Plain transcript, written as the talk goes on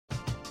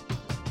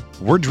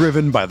We're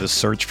driven by the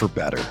search for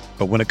better.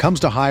 But when it comes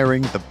to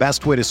hiring, the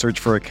best way to search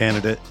for a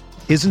candidate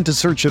isn't to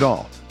search at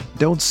all.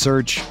 Don't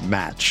search,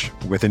 match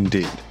with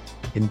Indeed.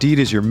 Indeed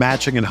is your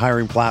matching and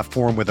hiring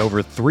platform with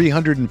over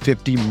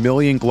 350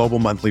 million global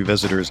monthly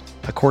visitors,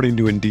 according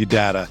to Indeed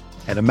data,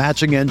 and a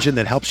matching engine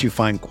that helps you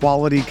find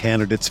quality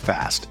candidates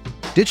fast.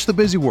 Ditch the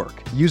busy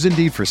work. Use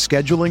Indeed for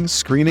scheduling,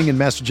 screening, and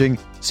messaging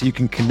so you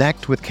can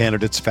connect with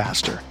candidates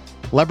faster.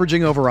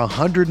 Leveraging over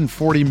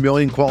 140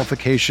 million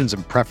qualifications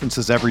and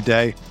preferences every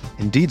day,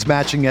 Indeed's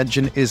matching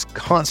engine is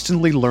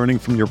constantly learning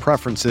from your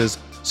preferences,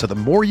 so the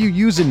more you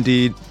use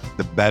Indeed,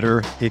 the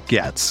better it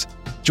gets.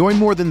 Join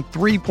more than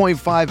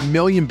 3.5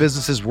 million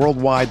businesses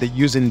worldwide that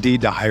use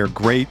Indeed to hire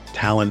great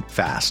talent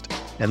fast.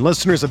 And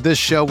listeners of this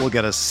show will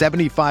get a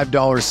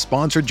 $75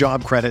 sponsored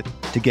job credit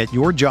to get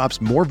your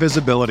jobs more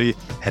visibility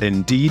at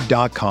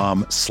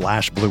Indeed.com/Blue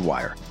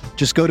Wire.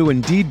 Just go to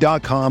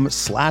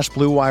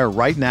Indeed.com/Blue Wire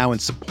right now and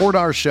support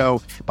our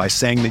show by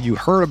saying that you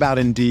heard about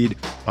Indeed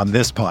on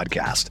this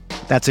podcast.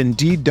 That's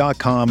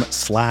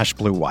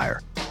Indeed.com/Blue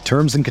Wire.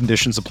 Terms and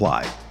conditions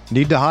apply.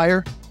 Need to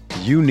hire?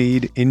 You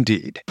need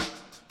Indeed.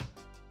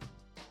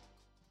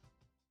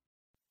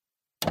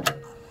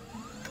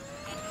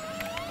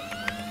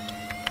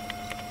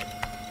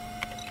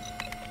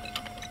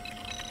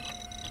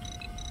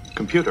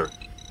 Computer,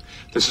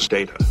 this is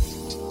Data.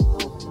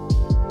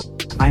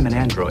 I'm an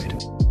android.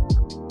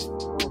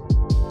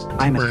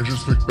 I'm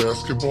Rangers League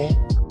basketball.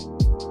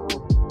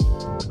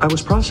 I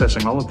was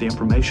processing all of the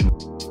information.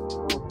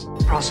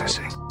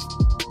 Processing.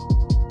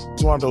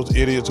 It's one of those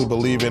idiots who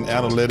believe in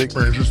analytics.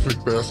 Rangers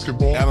League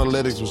basketball.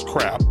 Analytics was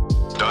crap.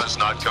 Does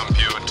not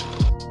compute.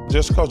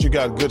 Just because you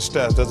got good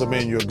stats doesn't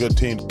mean you're a good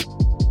team.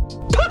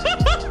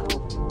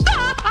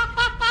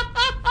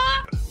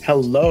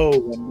 Hello,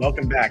 and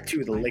welcome back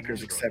to the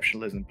Lakers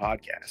Exceptionalism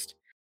Podcast.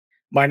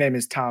 My name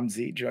is Tom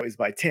Z, joined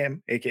by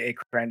Tim, aka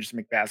Rangers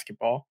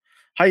McBasketball.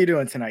 How you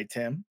doing tonight,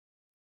 Tim?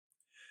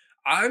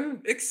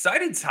 I'm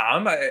excited,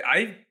 Tom.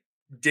 I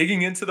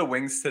digging into the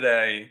wings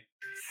today,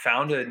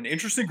 found an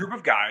interesting group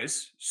of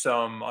guys,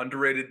 some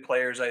underrated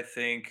players. I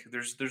think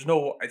there's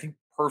no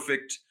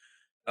perfect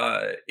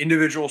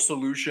individual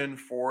solution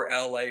for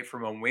LA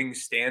from a wing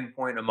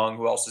standpoint among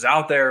who else is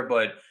out there,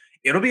 but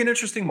it'll be an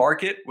interesting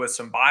market with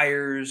some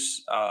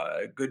buyers,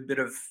 a good bit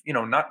of,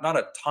 not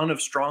a ton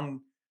of strong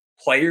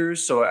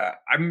players. So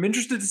I'm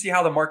interested to see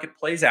how the market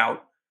plays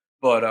out,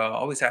 but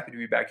always happy to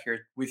be back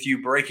here with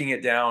you, breaking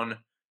it down,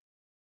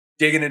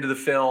 digging into the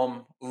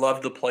film.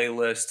 Love the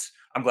playlist.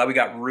 I'm glad we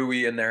got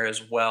Rui in there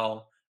as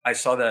well. I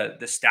saw the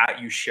stat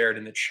you shared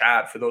in the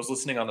chat. For those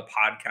listening on the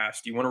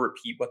podcast, do you want to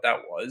repeat what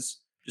that was?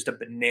 Just a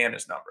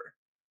bananas number.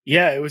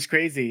 Yeah, it was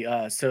crazy.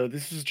 So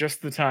this was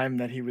just the time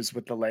that he was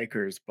with the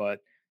Lakers, but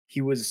he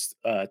was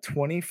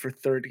 20 for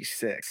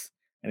 36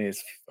 in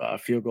his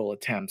field goal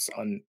attempts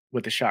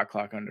with the shot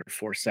clock under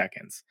 4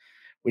 seconds,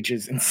 which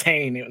is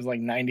insane. It was like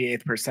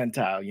 98th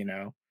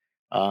percentile,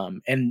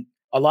 and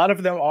a lot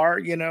of them are,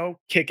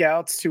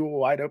 kickouts to a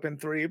wide open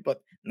three,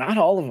 but not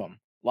all of them.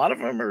 A lot of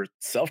them are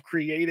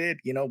self-created,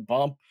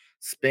 bump,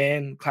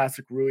 spin,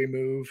 classic Rui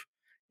move.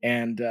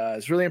 And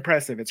it's really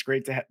impressive. It's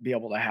great to be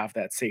able to have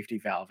that safety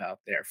valve out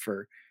there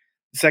for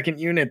the second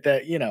unit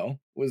that,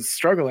 was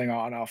struggling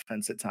on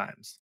offense at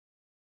times.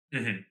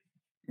 Mm-hmm.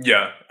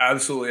 Yeah,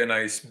 absolutely a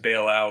nice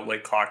bailout,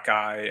 like clock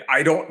guy.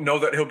 I don't know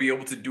that he'll be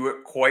able to do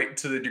it quite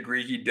to the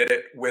degree he did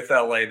it with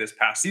LA this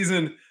past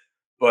season,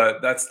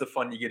 but that's the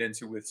fun you get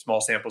into with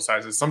small sample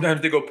sizes. Sometimes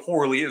they go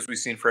poorly, as we've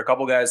seen for a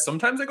couple guys.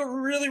 Sometimes they go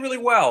really, really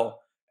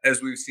well,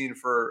 as we've seen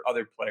for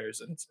other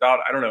players. And it's about,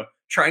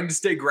 trying to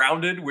stay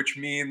grounded, which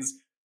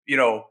means,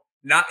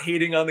 not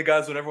hating on the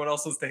guys when everyone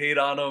else wants to hate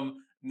on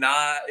them,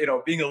 not,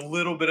 being a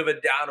little bit of a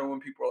downer when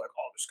people are like,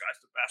 oh, this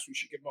guy's the best, we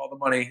should give him all the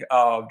money.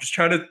 Just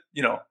trying to,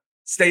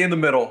 stay in the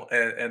middle,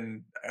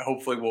 and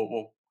hopefully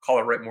we'll call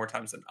it right more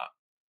times than not.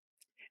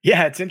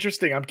 Yeah, it's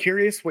interesting. I'm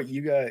curious what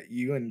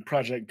you and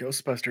Project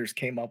Ghostbusters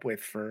came up with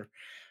for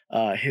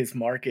his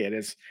market.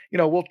 Is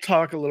we'll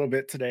talk a little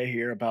bit today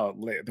here about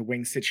the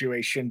wing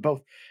situation,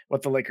 both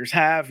what the Lakers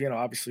have.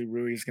 Obviously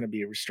Rui is going to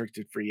be a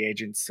restricted free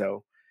agent,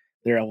 so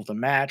they're able to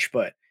match,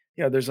 but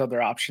there's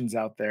other options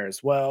out there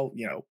as well.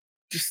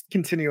 Just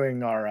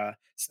continuing our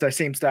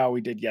same style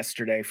we did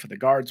yesterday for the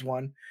guards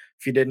one.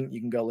 If you didn't, you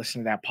can go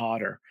listen to that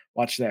pod or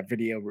watch that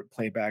video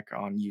playback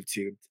on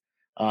YouTube.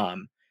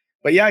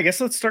 But yeah, I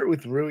guess let's start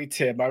with Rui,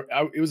 Tim.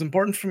 It was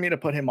important for me to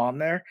put him on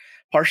there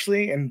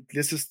partially, and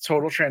this is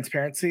total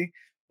transparency. I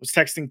was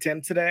texting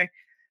Tim today.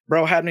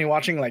 Bro had me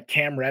watching like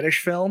Cam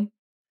Reddish film,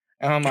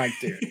 and I'm like,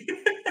 dude.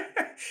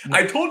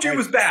 I told you it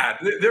was bad.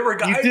 There were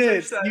guys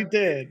that said you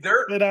did.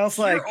 But I was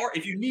like,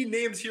 if you need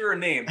names, here are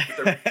names,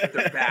 but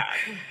they're bad.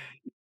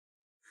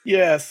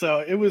 Yeah,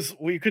 so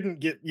we couldn't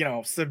get,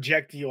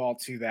 subject you all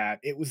to that.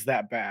 It was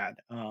that bad.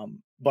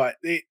 But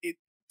it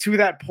to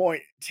that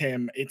point,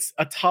 Tim, it's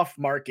a tough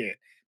market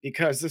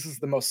because this is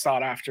the most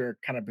sought after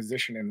kind of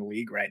position in the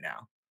league right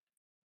now.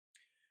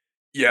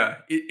 Yeah,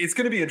 it's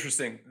going to be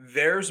interesting.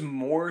 There's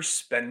more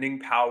spending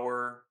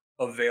power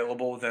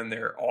available than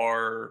there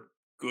are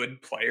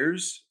good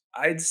players.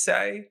 I'd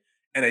say.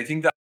 And I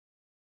think that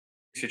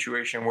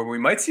situation where we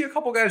might see a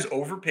couple guys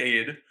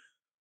overpaid,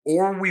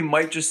 or we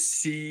might just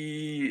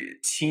see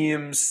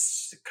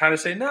teams kind of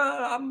say,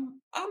 "Nah,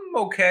 I'm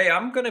okay.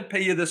 I'm going to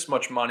pay you this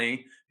much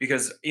money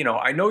because,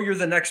 I know you're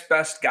the next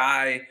best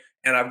guy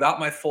and I've got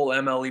my full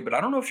MLE, but I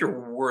don't know if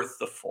you're worth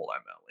the full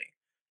MLE."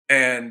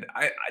 And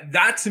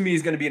that to me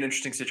is going to be an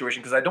interesting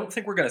situation because I don't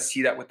think we're going to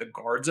see that with the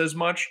guards as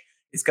much.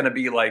 It's going to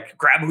be like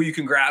grab who you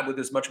can grab with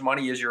as much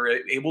money as you're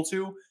able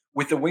to.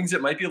 With the wings,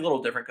 it might be a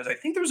little different because I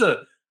think there's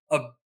a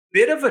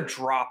bit of a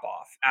drop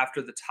off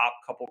after the top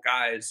couple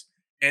guys.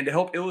 And to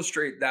help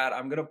illustrate that,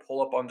 I'm going to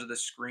pull up onto the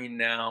screen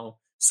now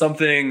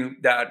something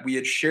that we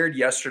had shared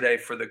yesterday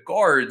for the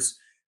guards.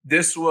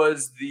 This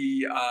was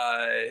the,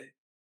 let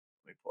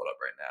me pull it up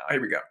right now.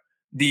 Here we go.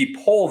 The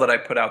poll that I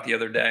put out the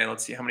other day.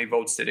 Let's see, how many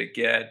votes did it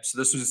get? So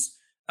this was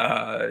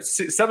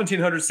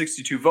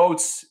 1,762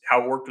 votes.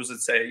 How it worked was it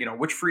say,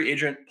 which free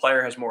agent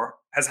player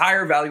has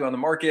higher value on the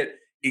market?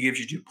 It gives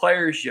you 2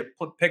 players. You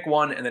pick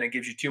one, and then it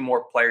gives you 2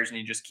 more players, and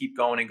you just keep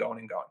going and going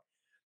and going.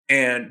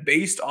 And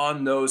based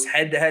on those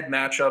head-to-head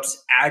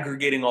matchups,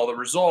 aggregating all the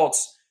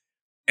results,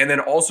 and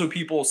then also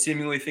people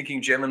seemingly thinking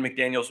Jalen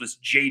McDaniels was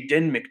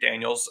Jaden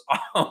McDaniels.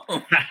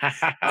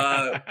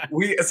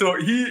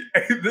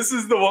 This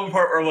is the one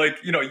part where,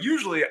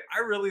 usually I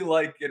really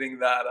like getting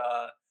that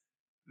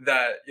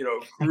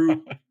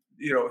group,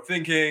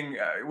 thinking,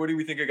 what do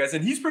we think of guys?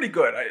 And he's pretty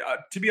good.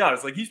 To be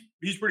honest,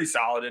 he's pretty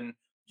solid, and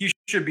he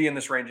should be in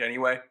this range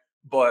anyway.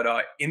 But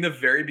in the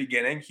very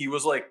beginning, he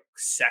was like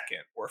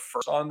second or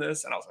first on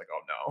this. And I was like,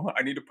 oh no,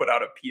 I need to put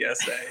out a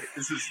PSA.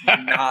 This is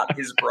not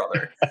his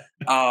brother.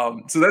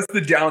 So that's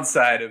the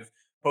downside of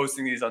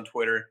posting these on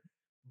Twitter.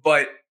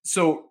 But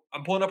so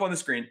I'm pulling up on the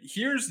screen.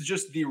 Here's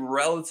just the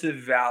relative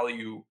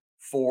value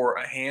for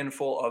a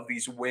handful of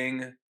these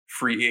wing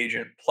free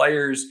agent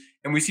players.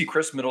 And we see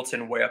Chris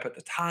Middleton way up at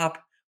the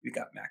top. We've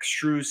got Max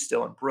Strus,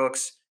 Dylan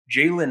Brooks,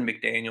 Jalen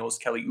McDaniels,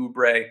 Kelly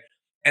Oubre.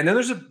 And then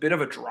there's a bit of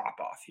a drop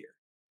off here.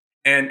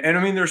 And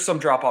I mean, there's some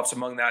drop-offs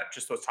among that,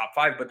 just those top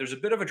 5, but there's a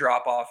bit of a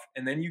drop-off.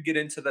 And then you get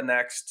into the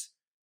next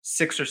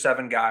 6 or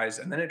 7 guys,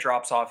 and then it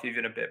drops off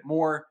even a bit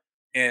more.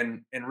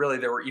 And really,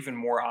 there were even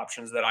more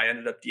options that I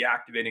ended up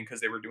deactivating because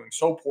they were doing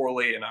so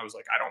poorly. And I was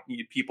like, I don't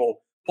need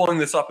people pulling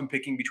this up and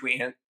picking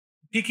between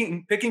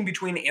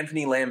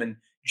Anthony Lamb and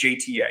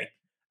JTA.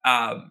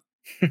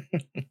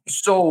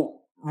 So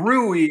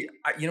Rui,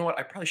 you know what?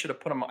 I probably should have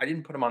put him. I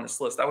didn't put him on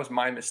this list. That was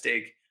my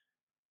mistake.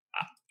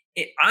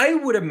 I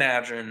would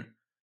imagine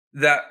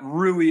that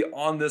Rui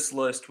on this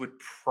list would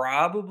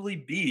probably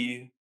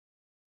be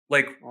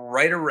like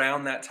right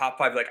around that top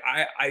 5. Like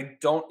I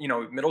don't,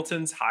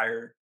 Middleton's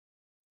higher.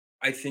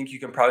 I think you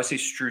can probably say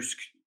Strus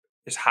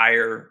is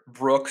higher.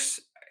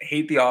 Brooks,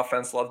 hate the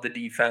offense, love the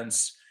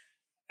defense.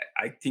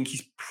 I think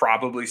he's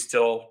probably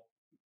still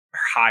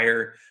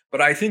higher.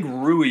 But I think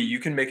Rui, you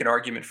can make an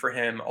argument for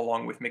him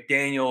along with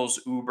McDaniels,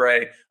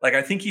 Oubre. Like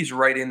I think he's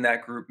right in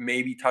that group,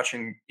 maybe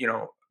touching,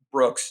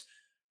 Brooks.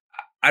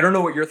 I don't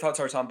know what your thoughts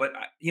are, Tom, but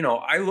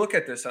I look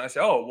at this and I say,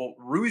 oh, well,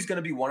 Rui's going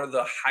to be one of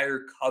the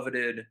higher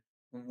coveted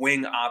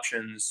wing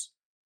options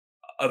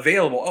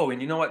available. Oh,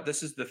 and you know what?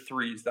 This is the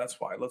 3s. That's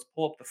why. Let's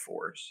pull up the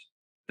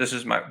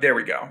 4s. There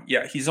we go.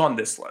 Yeah, he's on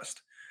this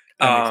list.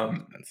 That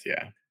makes sense.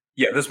 Yeah.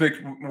 Yeah, this makes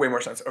way more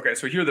sense. Okay,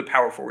 so here are the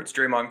power forwards.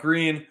 Draymond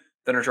Green,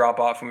 then a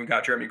drop off, and we've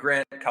got Jeremy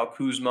Grant, Kyle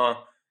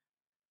Kuzma,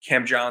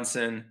 Cam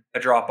Johnson,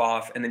 a drop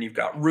off, and then you've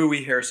got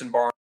Rui, Harrison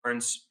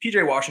Barnes,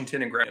 PJ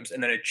Washington, and Grahams,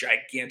 and then a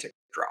gigantic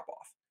drop off.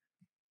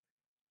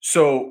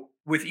 So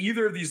with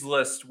either of these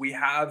lists, we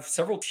have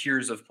several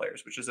tiers of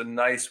players, which is a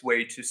nice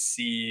way to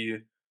see,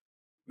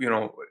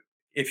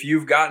 if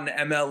you've got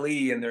an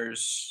MLE and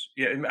there's,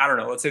 I don't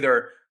know, let's say there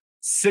are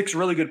 6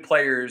 really good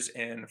players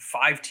and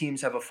 5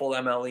 teams have a full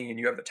MLE and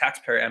you have the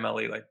taxpayer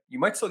MLE, like you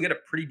might still get a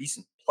pretty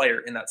decent player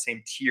in that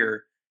same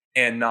tier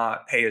and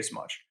not pay as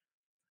much.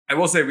 I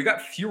will say we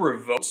got fewer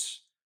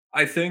votes,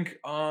 I think,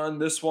 on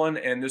this one.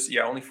 And this,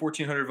 only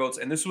 1,400 votes.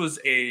 And this was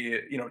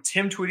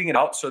Tim tweeting it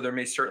out. So there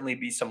may certainly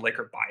be some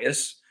Laker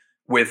bias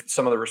with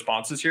some of the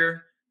responses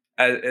here.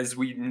 As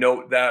we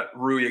note that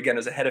Rui, again,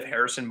 is ahead of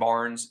Harrison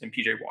Barnes and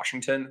PJ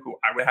Washington, who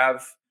I would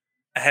have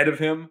ahead of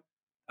him.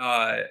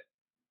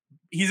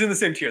 He's in the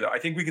same tier, though. I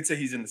think we could say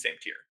he's in the same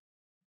tier.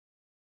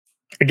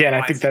 Again,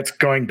 I think that's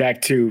going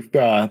back to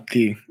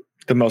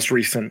the most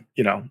recent,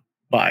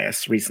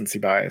 recency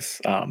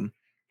bias,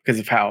 because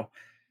of how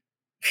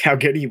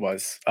good he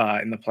was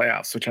in the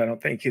playoffs, which I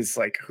don't think is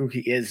like who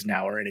he is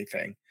now or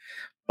anything.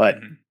 But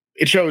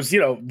it shows,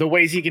 the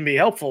ways he can be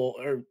helpful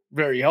are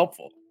very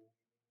helpful.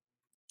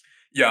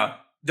 Yeah.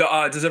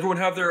 Does everyone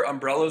have their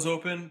umbrellas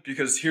open?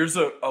 Because here's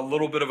a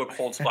little bit of a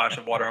cold splash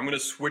of water. I'm going to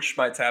switch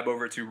my tab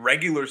over to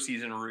regular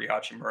season Rui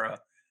Hachimura.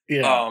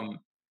 Yeah.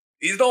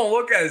 These don't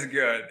look as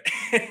good.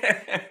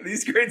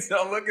 These grades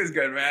don't look as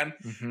good, man.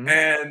 Mm-hmm.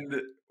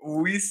 And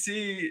we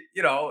see,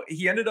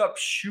 he ended up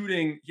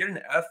shooting, he had an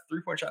F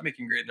 3-point shot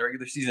making grade in the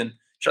regular season,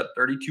 shot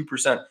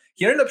 32%.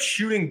 He ended up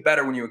shooting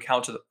better when you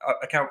account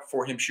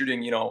for him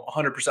shooting,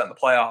 100% in the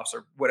playoffs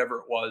or whatever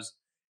it was.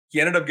 He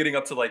ended up getting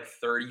up to like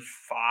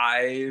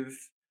 35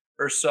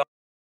 or so.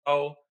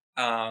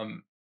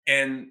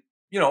 And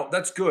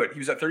that's good. He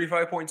was at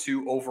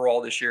 35.2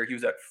 overall this year. He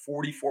was at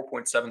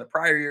 44.7 the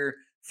prior year,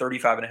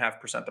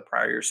 35.5% the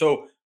prior year.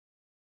 So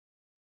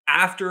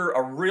after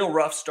a real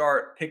rough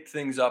start, picked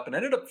things up and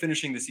ended up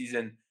finishing the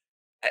season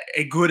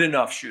a good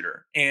enough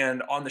shooter.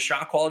 And on the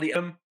shot quality,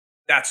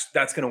 that's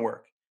going to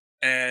work.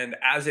 And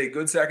as a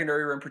good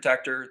secondary rim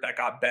protector, that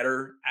got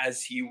better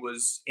as he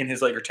was in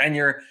his Laker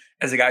tenure,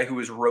 as a guy who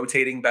was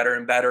rotating better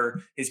and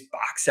better. His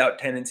box out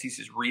tendencies,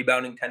 his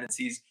rebounding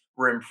tendencies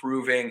were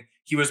improving.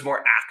 He was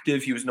more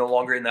active. He was no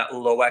longer in that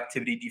low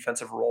activity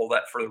defensive role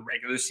that for the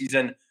regular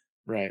season,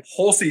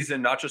 whole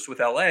season, not just with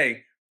LA,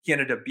 he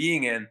ended up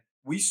being in.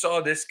 We saw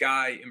this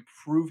guy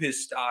improve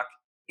his stock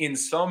in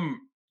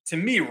some, to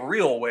me,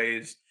 real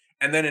ways.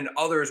 And then in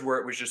others where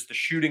it was just the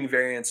shooting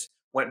variance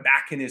went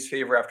back in his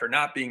favor after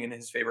not being in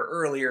his favor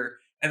earlier.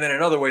 And then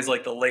in other ways,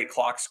 like the late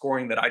clock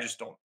scoring that I just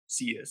don't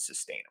see as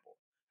sustainable.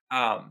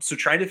 So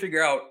trying to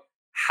figure out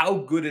how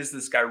good is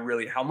this guy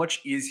really? How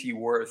much is he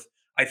worth?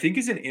 I think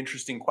is an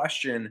interesting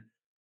question.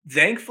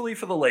 Thankfully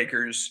for the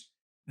Lakers,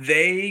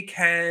 they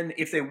can,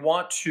 if they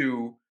want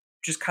to,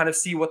 just kind of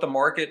see what the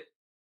market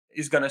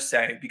is going to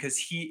say, because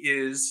he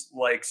is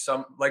like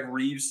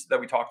Reeves that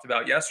we talked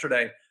about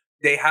yesterday.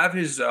 They have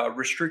his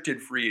restricted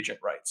free agent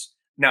rights.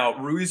 Now,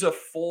 Rui's a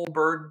full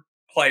bird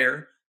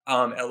player.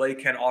 LA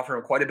can offer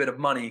him quite a bit of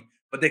money,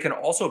 but they can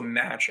also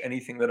match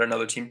anything that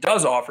another team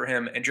does offer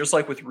him. And just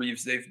like with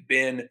Reeves, they've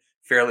been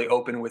fairly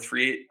open with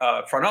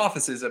front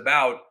offices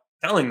about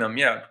telling them,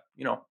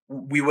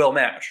 we will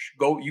match.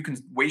 Go, you can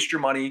waste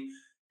your money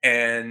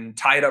and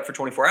tie it up for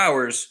 24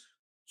 hours.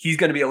 He's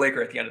going to be a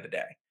Laker at the end of the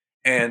day.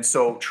 And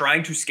so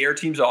trying to scare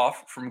teams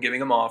off from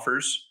giving him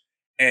offers,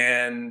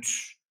 and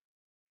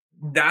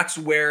that's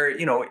where,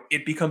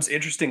 it becomes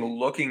interesting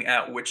looking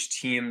at which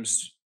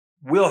teams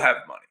will have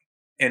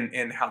money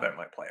and how that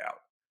might play out.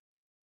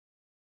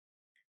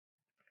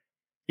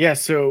 Yeah,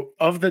 so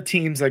of the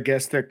teams, I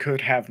guess, that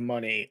could have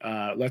money,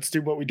 let's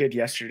do what we did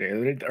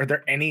yesterday. Are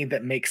there any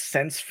that make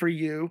sense for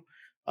you?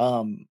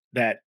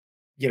 That,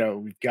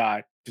 we've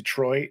got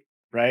Detroit,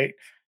 right?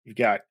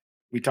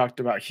 We talked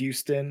about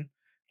Houston,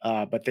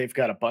 but they've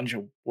got a bunch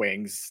of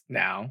wings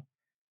now.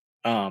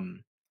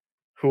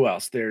 Who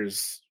else?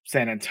 There's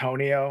San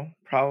Antonio,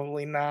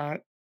 probably not.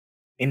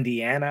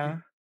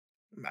 Indiana,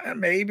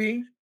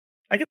 maybe.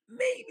 I could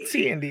maybe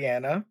see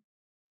Indiana.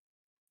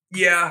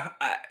 Yeah,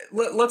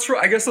 let's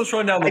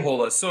run down the whole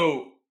list.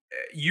 So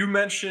you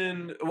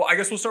mentioned, well, I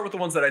guess we'll start with the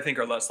ones that I think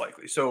are less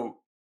likely. So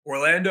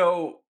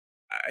Orlando,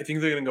 I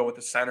think they're going to go with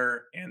the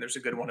center, and there's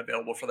a good one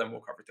available for them. We'll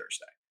cover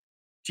Thursday.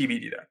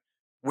 TBD there.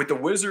 With the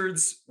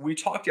Wizards, we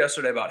talked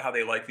yesterday about how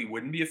they likely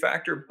wouldn't be a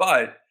factor,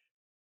 but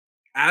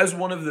as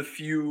one of the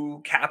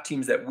few cap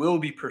teams that will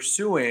be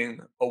pursuing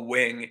a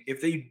wing,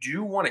 if they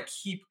do want to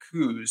keep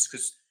Kuz,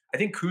 because I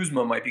think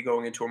Kuzma might be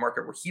going into a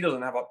market where he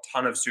doesn't have a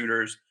ton of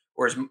suitors,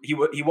 or he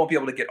won't be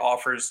able to get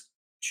offers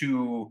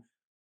to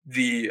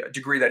the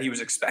degree that he was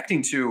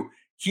expecting to.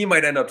 He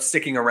might end up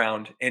sticking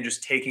around and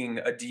just taking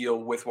a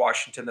deal with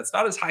Washington that's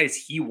not as high as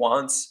he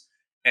wants,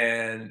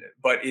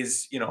 but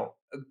is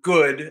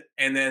good,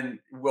 and then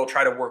we'll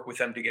try to work with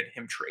them to get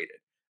him traded.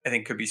 I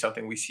think could be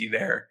something we see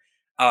there.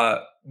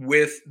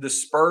 With the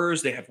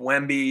Spurs, they have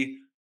Wemby.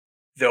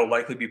 They'll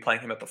likely be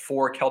playing him at the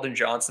 4. Keldon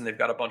Johnson, they've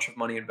got a bunch of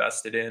money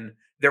invested in.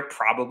 They're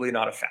probably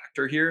not a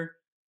factor here.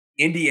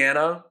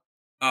 Indiana,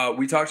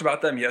 we talked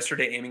about them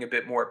yesterday, aiming a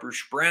bit more at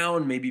Bruce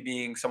Brown, maybe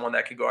being someone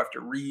that could go after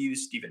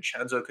Reeves.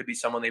 DiVincenzo could be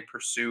someone they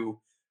pursue.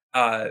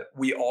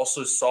 We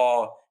also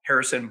saw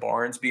Harrison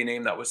Barnes be a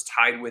name that was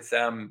tied with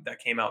them that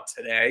came out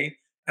today.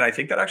 And I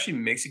think that actually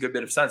makes a good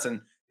bit of sense.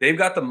 And they've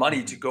got the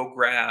money to go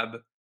grab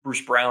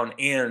Bruce Brown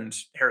and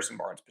Harrison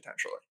Barnes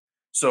potentially.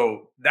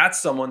 So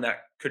that's someone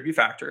that could be a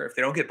factor. If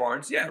they don't get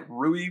Barnes,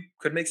 Rui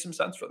could make some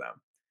sense for them.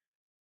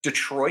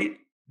 Detroit,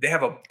 they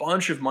have a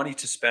bunch of money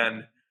to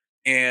spend,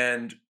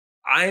 and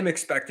I'm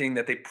expecting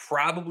that they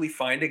probably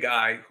find a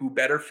guy who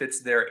better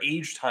fits their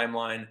age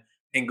timeline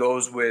and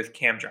goes with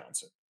Cam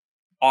Johnson.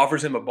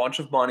 Offers him a bunch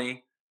of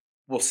money.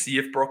 We'll see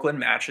if Brooklyn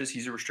matches.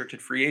 He's a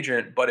restricted free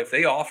agent, but if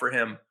they offer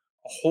him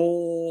a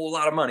whole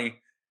lot of money,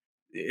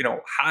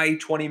 high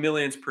 20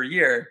 millions per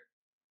year,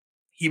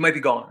 he might be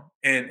gone,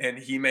 and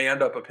he may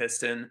end up a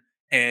Piston,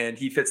 and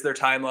he fits their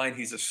timeline.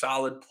 He's a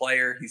solid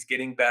player. He's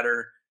getting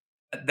better.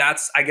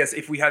 That's, I guess,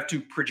 if we have to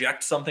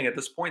project something at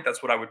this point,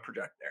 that's what I would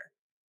project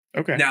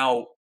there. Okay.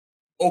 Now,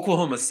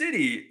 Oklahoma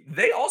City,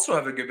 they also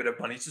have a good bit of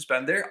money to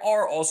spend. They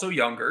are also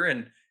younger,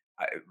 and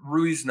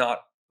Rui's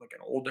not like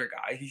an older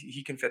guy.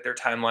 He can fit their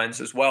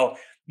timelines as well.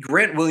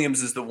 Grant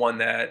Williams is the one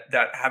that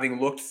having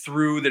looked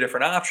through the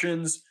different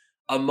options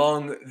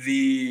among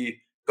the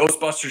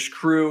Ghostbusters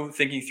crew,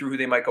 thinking through who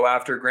they might go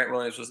after, Grant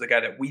Williams was the guy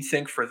that we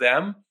think for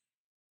them.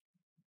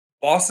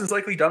 Boston's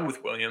likely done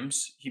with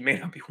Williams. He may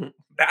not be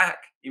back.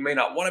 He may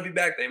not want to be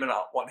back. They may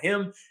not want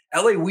him.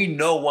 LA, we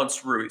know,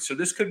 wants Rui. So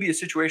this could be a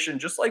situation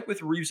just like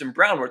with Reeves and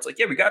Brown, where it's like,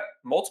 we got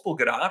multiple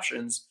good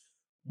options.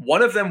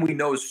 One of them we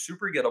know is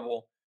super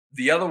gettable.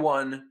 The other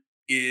one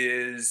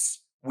is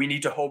we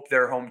need to hope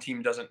their home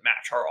team doesn't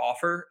match our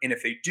offer. And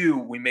if they do,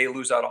 we may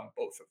lose out on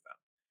both of them.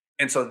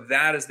 And so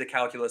that is the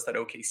calculus that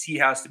OKC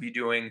has to be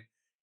doing.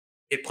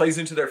 It plays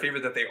into their favor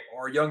that they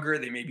are younger.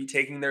 They may be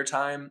taking their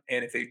time.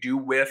 And if they do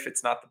whiff,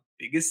 it's not the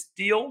biggest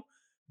deal.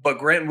 But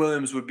Grant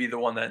Williams would be the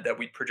one that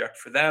we'd project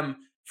for them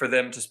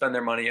to spend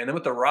their money. And then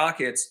with the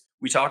Rockets,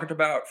 we talked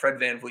about Fred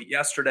VanVleet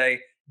yesterday.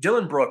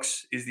 Dylan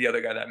Brooks is the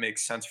other guy that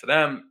makes sense for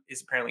them,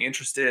 is apparently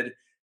interested.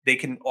 They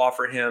can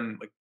offer him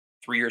like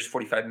 3 years,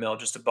 45 mil,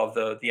 just above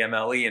the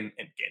MLE and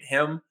get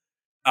him.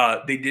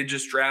 They did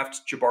just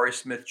draft Jabari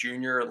Smith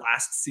Jr.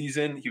 last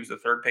season. He was the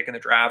third pick in the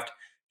draft.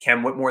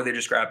 Cam Whitmore, they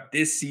just grabbed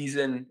this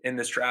season in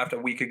this draft a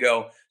week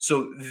ago.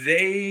 So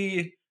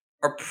they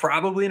are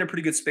probably in a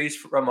pretty good space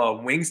from a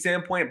wing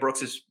standpoint.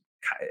 Brooks is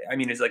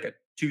like a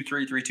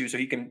 2-3, 3-2. So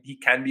he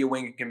can be a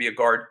wing, he can be a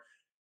guard.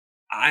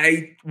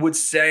 I would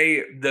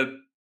say the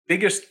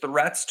biggest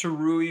threats to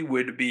Rui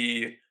would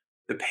be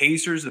the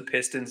Pacers, the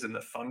Pistons, and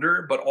the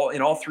Thunder. But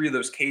in all three of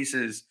those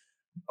cases,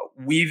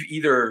 we've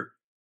either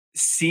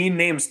seen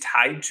names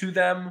tied to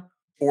them,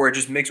 or it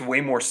just makes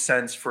way more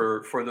sense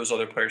for those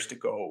other players to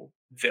go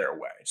their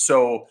way.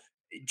 So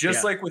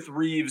just like with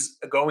Reeves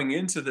going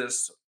into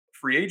this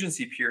free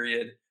agency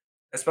period,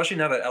 especially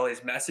now that LA is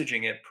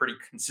messaging it pretty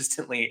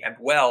consistently and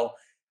well,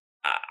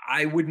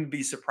 I wouldn't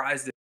be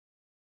surprised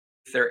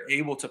if they're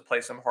able to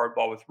play some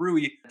hardball with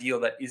Rui, a deal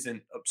that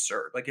isn't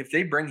absurd. Like if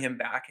they bring him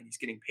back and he's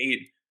getting paid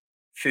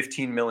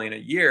 $15 million a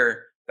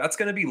year, that's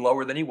going to be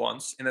lower than he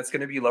wants. And that's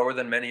going to be lower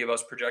than many of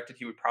us projected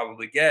he would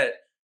probably get.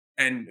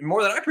 And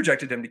more than I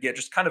projected him to get,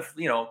 just kind of,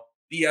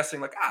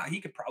 BSing like, he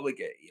could probably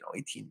get,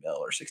 18 mil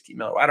or 16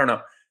 mil. I don't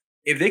know.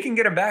 If they can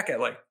get him back at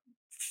like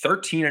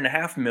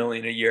 13.5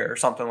 million a year or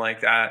something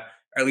like that,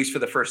 or at least for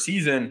the first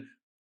season,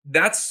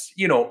 that's,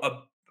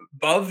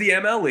 above the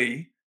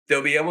MLE.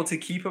 They'll be able to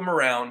keep him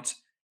around.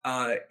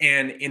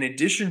 And in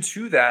addition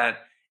to that,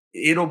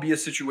 it'll be a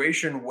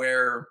situation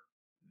where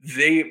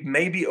they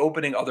may be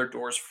opening other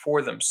doors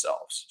for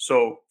themselves.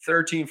 So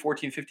 13,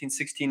 14, 15,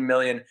 16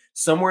 million,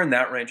 somewhere in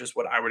that range is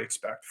what I would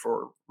expect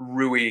for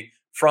Rui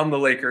from the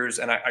Lakers.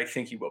 And I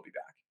think he will be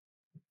back.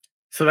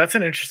 So that's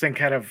an interesting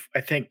kind of,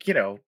 I think,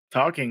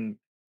 talking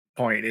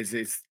point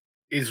is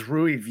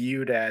Rui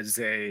viewed as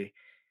a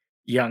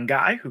young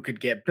guy who could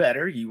get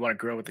better? You want to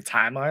grow with the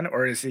timeline,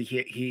 or is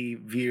he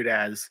viewed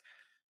as,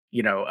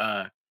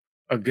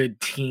 a good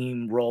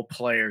team role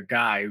player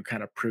guy who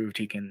kind of proved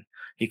he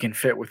can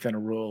fit within a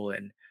role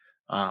and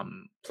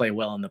play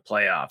well in the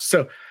playoffs?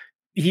 So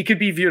he could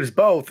be viewed as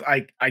both.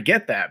 I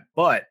get that,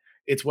 but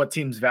it's what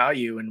teams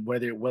value and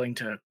whether they're willing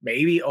to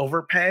maybe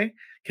overpay,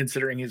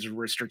 considering he's a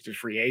restricted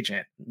free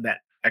agent. That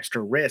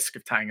extra risk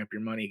of tying up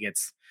your money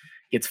gets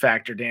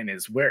factored in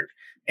is where.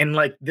 And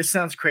like, this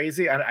sounds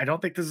crazy. I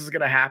don't think this is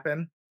going to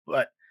happen,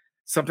 but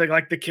something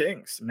like the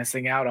Kings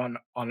missing out on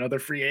other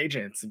free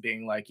agents and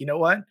being like, you know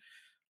what?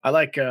 I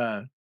like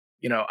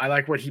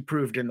what he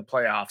proved in the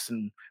playoffs,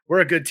 and we're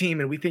a good team,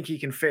 and we think he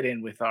can fit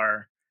in with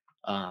our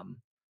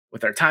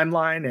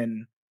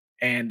timeline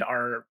and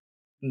our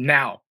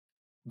now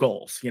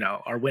goals,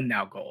 our win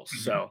now goals.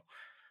 So,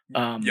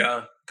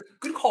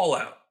 good call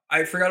out.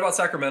 I forgot about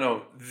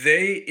Sacramento.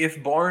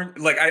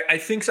 I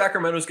think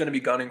Sacramento's going to be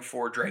gunning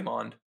for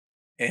Draymond,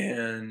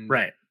 and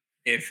right.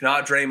 If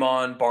not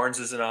Draymond, Barnes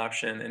is an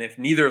option, and if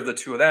neither of the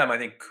two of them, I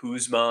think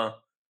Kuzma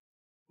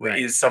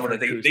is someone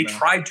that they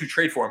tried to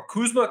trade for him.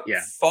 Kuzma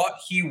thought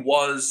he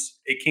was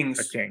a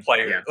Kings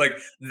player. Yeah. Like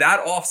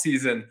that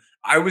offseason,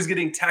 I was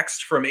getting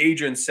texts from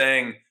agents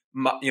saying,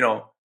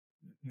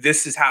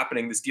 this is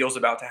happening. This deal's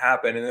about to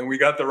happen. And then we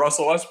got the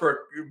Russell Westbrook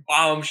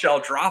bombshell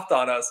dropped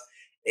on us.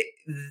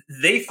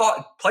 They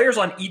thought, players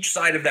on each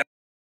side of that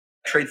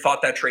trade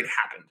thought that trade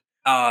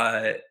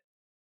happened.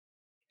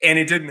 And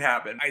it didn't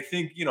happen. I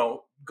think,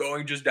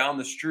 going just down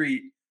the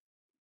street,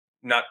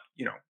 not,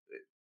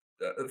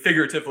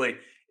 figuratively,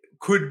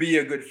 could be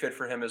a good fit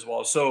for him as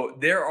well. So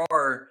there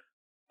are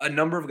a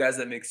number of guys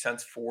that make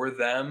sense for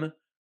them.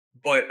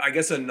 But I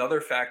guess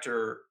another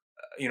factor,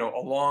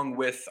 along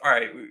with, all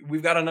right,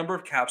 we've got a number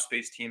of cap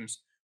space teams.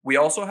 We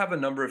also have a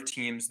number of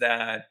teams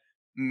that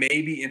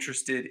may be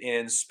interested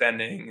in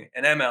spending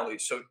an MLE.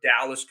 So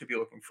Dallas could be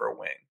looking for a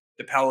wing.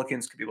 The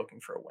Pelicans could be looking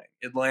for a wing.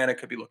 Atlanta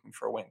could be looking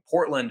for a wing.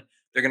 Portland,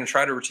 they're going to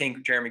try to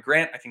retain Jeremy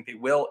Grant. I think they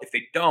will. If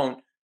they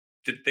don't,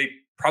 they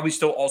probably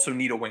still also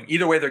need a wing.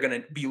 Either way, they're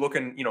going to be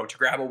looking, to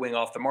grab a wing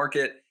off the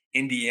market.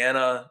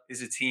 Indiana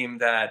is a team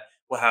that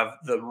will have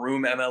the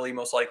room MLE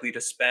most likely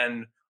to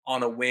spend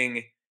on a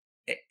wing.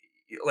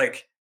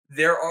 Like,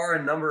 there are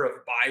a number of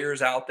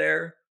buyers out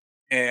there.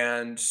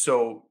 And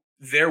so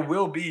there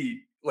will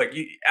be,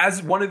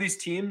 as one of these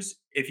teams,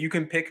 if you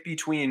can pick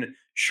between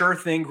sure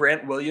thing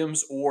Grant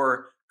Williams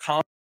or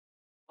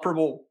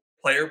comparable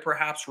player,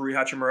 perhaps Rui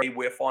Hachimura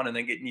whiff on and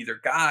then get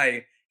neither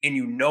guy,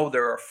 and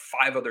there are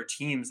 5 other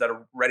teams that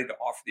are ready to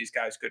offer these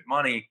guys good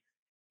money,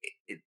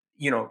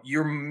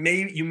 you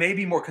may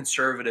be more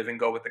conservative and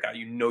go with the guy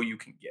you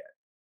can get.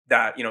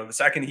 That, the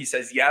second he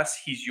says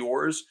yes, he's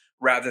yours,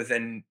 rather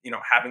than,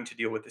 having to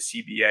deal with the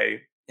CBA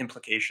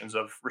implications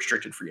of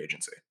restricted free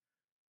agency.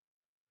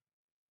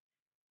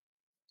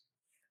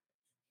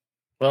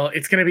 Well,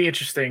 it's going to be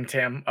interesting,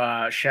 Tim.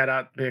 Shout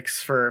out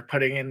Bix for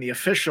putting in the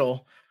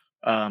official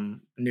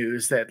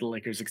news that the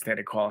Lakers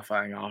extended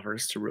qualifying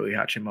offers to Rui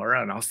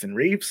Hachimura and Austin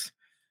Reeves.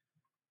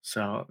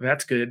 So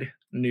that's good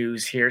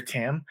news here,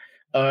 Tim.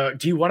 Do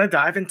you want to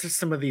dive into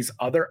some of these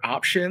other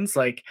options?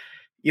 Like,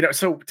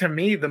 so to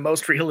me, the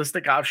most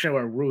realistic option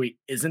where Rui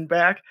isn't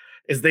back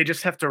is they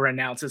just have to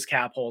renounce his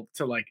cap hold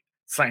to like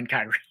sign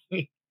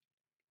Kyrie.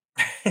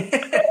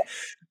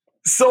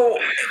 So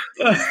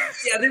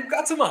yeah, they've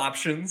got some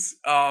options.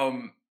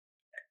 I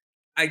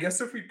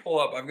guess if we pull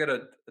up, I've got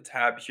a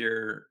tab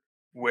here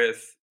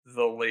with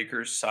the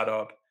Lakers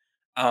setup.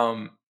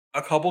 A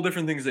couple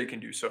different things they can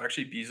do. So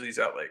actually Beasley's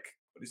at like,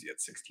 what is he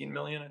at, 16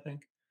 million, I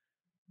think?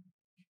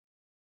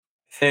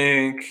 I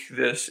think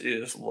this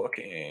is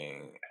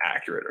looking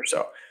accurate or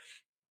so.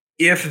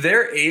 If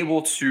they're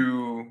able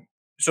to,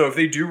 so if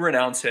they do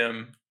renounce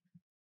him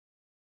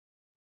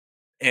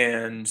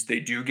and they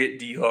do get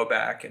D'Lo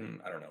back,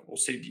 and I don't know, we'll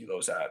say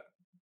D'Lo's at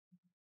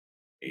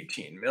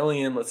 18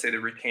 million. Let's say they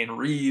retain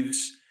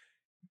Reeves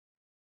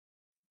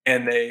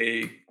and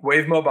they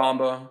waive Mo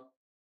Bamba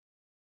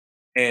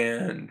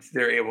and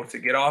they're able to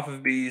get off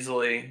of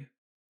Beasley.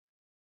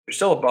 They're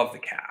still above the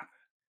cap.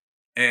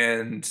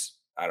 And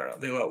I don't know,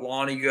 they let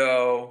Lonnie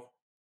go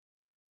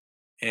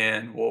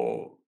and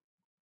we'll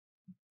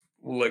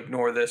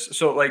ignore this.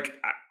 So like,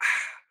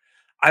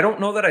 I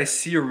don't know that I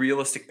see a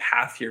realistic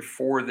path here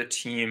for the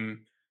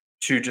team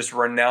to just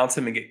renounce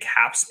him and get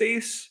cap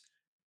space.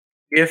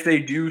 If they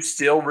do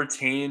still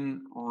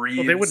retain Reeves,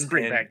 well, they wouldn't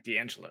bring back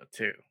D'Angelo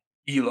too.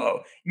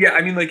 Elo, yeah.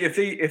 I mean, like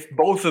if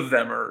both of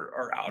them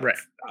are out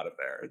of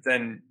there,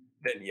 then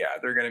yeah,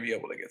 they're going to be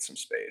able to get some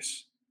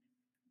space.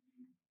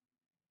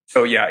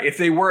 So yeah, if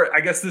they were,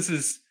 I guess this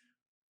is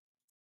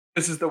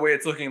the way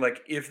it's looking.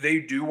 Like if they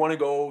do want to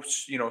go,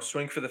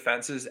 swing for the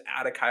fences,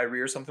 add a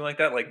Kyrie or something like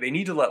that, like they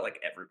need to let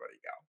like everybody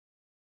go.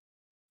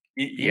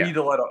 You need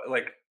to let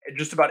like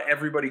just about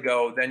everybody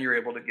go. Then you're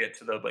able to get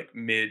to the like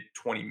mid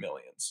 20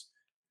 millions.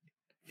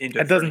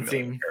 That doesn't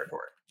seem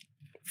territory.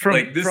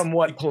 From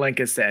what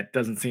Pelinka said,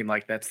 doesn't seem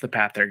like that's the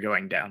path they're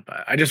going down.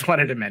 But I just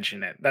wanted to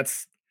mention it.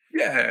 That's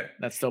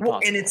still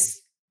possible. And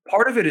it's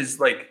part of it is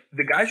like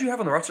the guys you have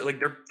on the roster, like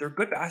they're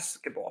good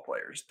basketball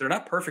players. They're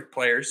not perfect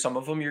players. Some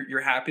of them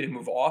you're happy to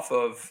move off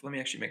of. Let me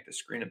actually make the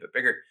screen a bit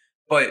bigger.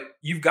 But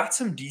you've got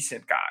some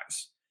decent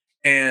guys.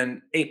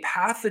 And a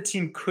path the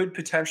team could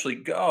potentially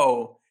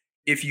go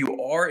if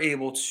you are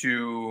able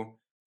to,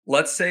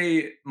 let's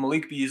say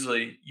Malik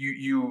Beasley,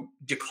 you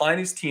decline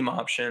his team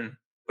option,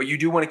 but you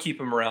do want to keep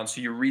him around.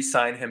 So you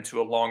re-sign him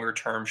to a longer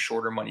term,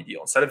 shorter money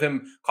deal. Instead of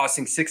him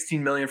costing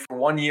 16 million for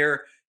 1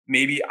 year,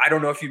 maybe, I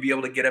don't know if you'd be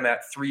able to get him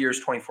at 3 years,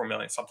 24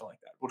 million, something like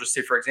that. We'll just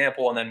say, for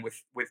example, and then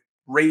with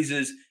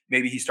raises,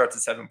 maybe he starts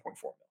at 7.4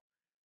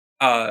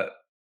 million.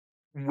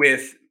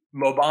 With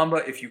Mo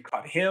Bamba, if you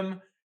cut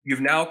him,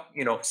 you've now,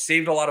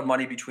 saved a lot of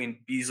money between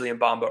Beasley and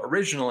Bamba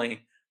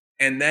originally.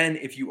 And then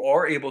if you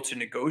are able to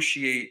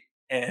negotiate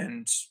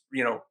and,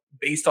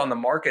 based on the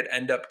market,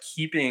 end up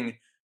keeping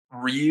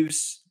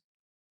Reeves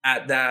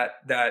at that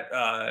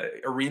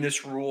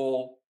Arenas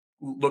rule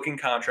looking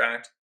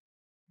contract,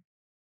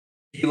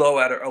 D'Lo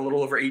at a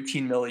little over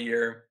 18 mil a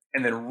year,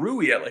 and then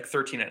Rui at like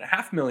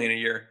 13.5 million a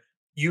year,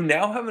 you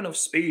now have enough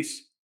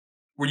space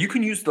where you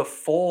can use the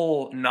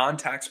full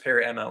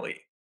non-taxpayer MLE.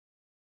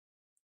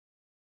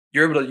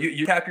 You're able to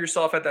you tap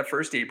yourself at that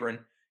first apron.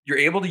 You're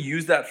able to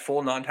use that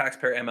full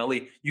non-taxpayer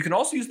MLE. You can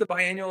also use the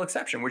biannual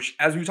exception, which,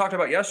 as we talked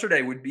about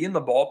yesterday, would be in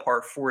the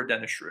ballpark for a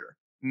Dennis Schroeder.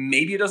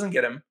 Maybe it doesn't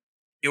get him.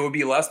 It would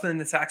be less than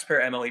the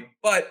taxpayer MLE,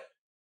 but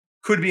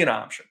could be an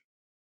option.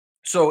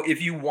 So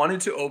if you wanted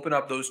to open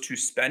up those two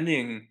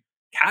spending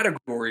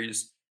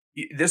categories,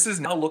 this is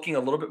now looking a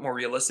little bit more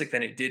realistic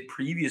than it did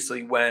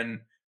previously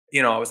when,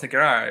 I was thinking,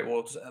 all right,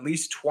 well, it's at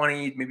least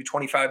 20, maybe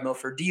 25 mil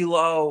for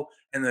D'Lo,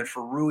 and then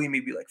for Rui,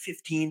 maybe like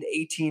 15 to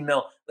 18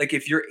 mil. Like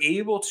if you're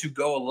able to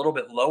go a little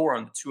bit lower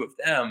on the two of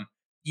them,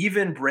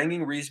 even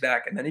bringing Reeves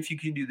back, and then if you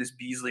can do this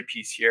Beasley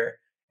piece here,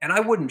 and I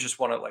wouldn't just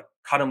want to like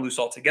cut him loose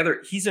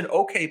altogether. He's an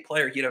okay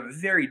player. He had a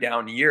very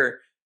down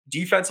year.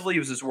 Defensively, it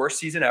was his worst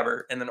season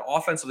ever. And then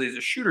offensively, as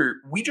a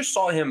shooter, we just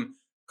saw him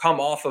come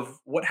off of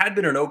what had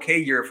been an okay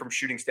year from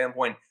shooting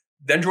standpoint,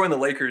 then join the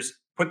Lakers,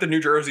 put the New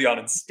Jersey on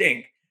and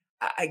stink.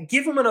 I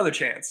give him another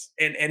chance,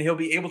 and he'll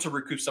be able to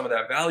recoup some of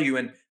that value.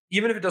 And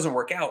even if it doesn't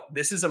work out,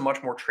 this is a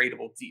much more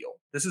tradable deal.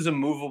 This is a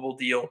movable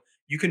deal.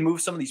 You can move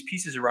some of these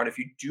pieces around if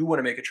you do want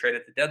to make a trade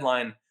at the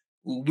deadline.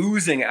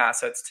 Losing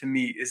assets to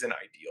me isn't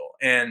ideal.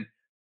 And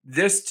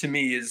this to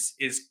me is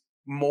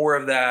more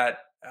of that,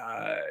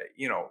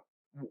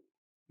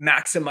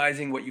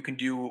 maximizing what you can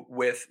do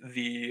with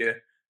the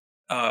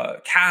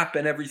cap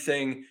and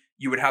everything.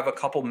 You would have a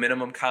couple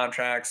minimum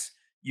contracts.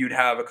 You'd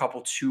have a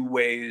couple two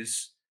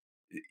ways.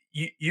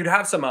 You'd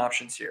have some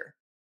options here.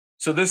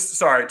 So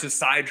sorry to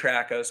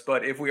sidetrack us,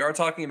 but if we are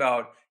talking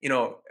about,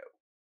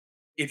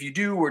 if you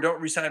do or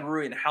don't resign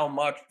Rui and how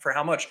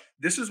much,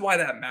 this is why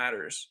that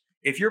matters.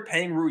 If you're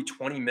paying Rui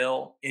 20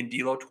 mil and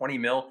D'Lo 20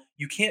 mil,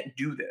 you can't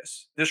do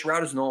this. This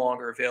route is no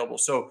longer available.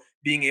 So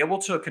being able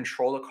to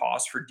control the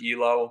cost for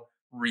D'Lo,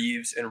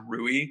 Reeves, and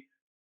Rui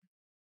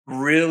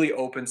really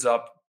opens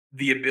up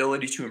the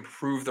ability to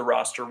improve the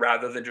roster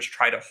rather than just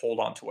try to hold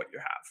on to what you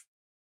have.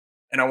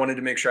 And I wanted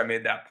to make sure I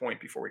made that point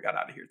before we got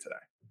out of here today.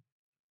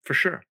 For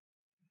sure.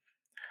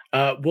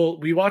 Well,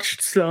 we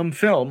watched some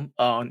film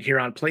on here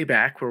on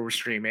Playback where we're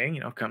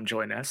streaming. Come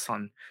join us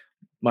on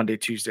Monday,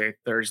 Tuesday,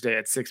 Thursday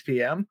at 6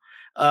 p.m.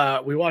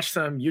 We watched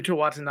some Yuta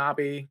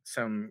Watanabe,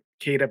 some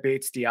Keita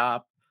Bates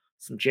Diop,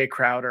 some Jay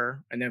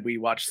Crowder, and then we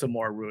watched some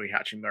more Rui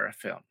Hachimura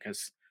film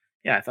because,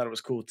 I thought it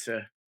was cool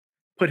to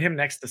put him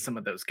next to some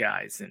of those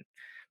guys.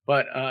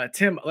 But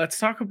Tim, let's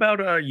talk about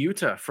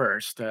Yuta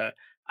first.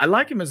 I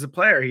like him as a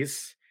player.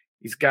 He's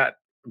got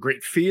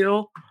great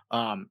feel.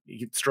 He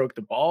can stroke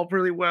the ball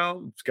really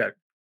well. He's got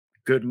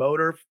good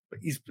motor.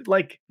 He's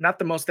like not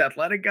the most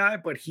athletic guy,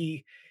 but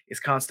he is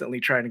constantly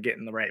trying to get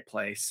in the right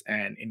place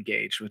and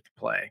engage with the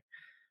play.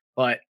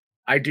 But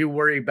I do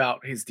worry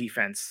about his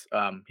defense.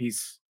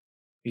 He's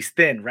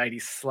thin, right?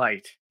 He's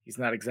slight. He's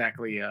not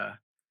exactly a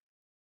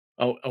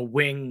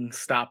wing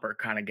stopper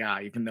kind of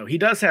guy, even though he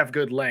does have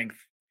good length.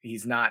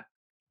 He's not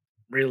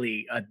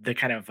really the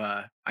kind of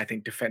I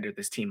think defender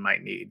this team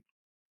might need.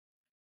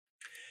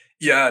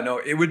 Yeah, no,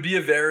 it would be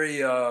a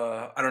very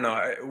I don't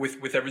know,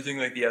 with everything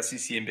like the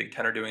SEC and Big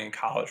Ten are doing in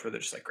college, where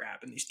they're just like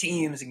grabbing these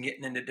teams and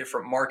getting into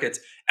different markets.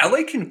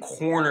 LA can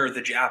corner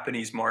the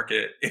Japanese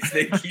market if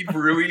they keep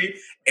Rui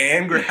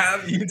and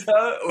grab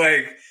Yuta.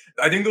 Like,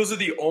 I think those are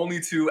the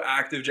only two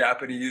active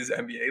Japanese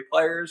NBA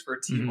players for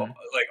a team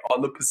like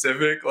on the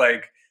Pacific.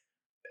 Like,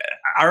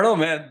 I don't know,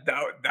 man. That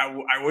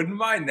I wouldn't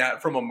mind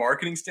that from a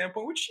marketing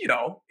standpoint, which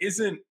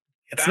isn't.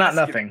 It's not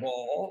nothing.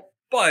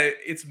 But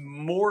it's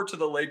more to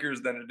the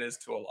Lakers than it is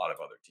to a lot of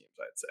other teams,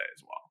 I'd say,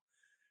 as well.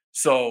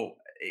 So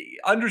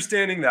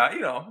understanding that,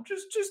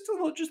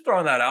 just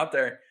throwing that out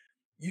there.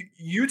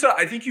 Yuta,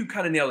 I think you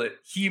kind of nailed it.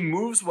 He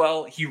moves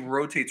well. He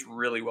rotates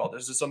really well.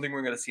 This is something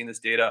we're going to see in this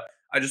data.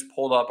 I just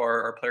pulled up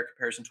our player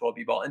comparison 12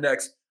 B-ball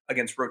index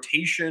against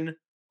rotation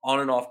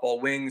on and off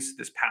ball wings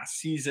this past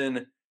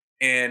season.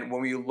 And when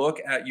we look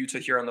at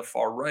Yuta here on the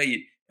far right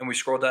and we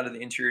scroll down to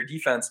the interior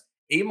defense,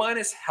 A-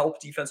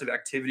 help defensive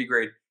activity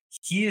grade.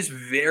 He is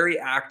very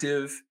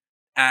active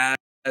as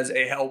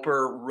a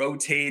helper,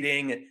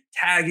 rotating,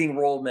 tagging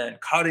roll men,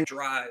 cutting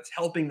drives,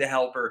 helping the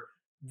helper.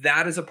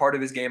 That is a part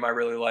of his game I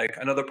really like.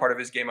 Another part of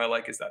his game I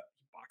like is that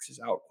he boxes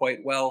out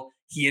quite well.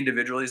 He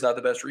individually is not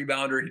the best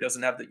rebounder. He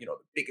doesn't have the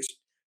biggest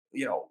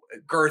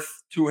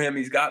girth to him.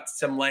 He's got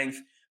some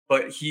length,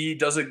 but he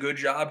does a good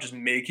job just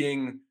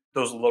making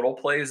those little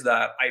plays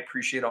that I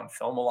appreciate on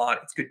film a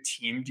lot. It's good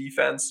team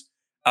defense.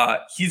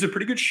 He's a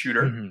pretty good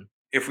shooter. Mm-hmm.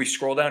 If we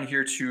scroll down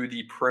here to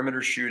the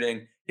perimeter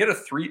shooting, he had A+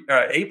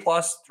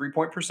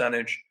 3-point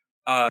percentage,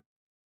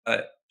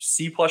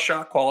 C+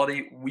 shot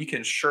quality. We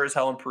can sure as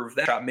hell improve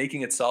that. Shot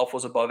making itself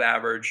was above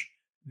average.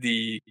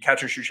 The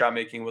catch and shoot shot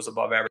making was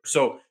above average.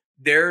 So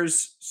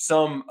there's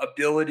some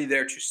ability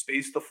there to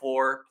space the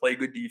floor, play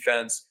good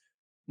defense.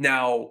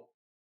 Now,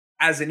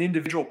 as an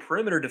individual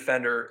perimeter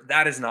defender,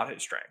 that is not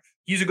his strength.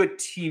 He's a good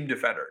team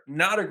defender,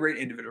 not a great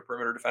individual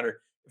perimeter defender.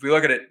 If we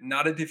look at it,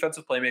 not a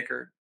defensive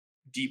playmaker,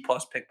 D+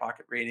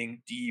 pickpocket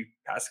rating, D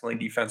passing lane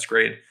defense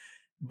grade,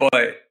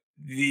 but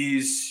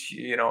these,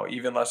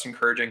 even less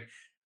encouraging.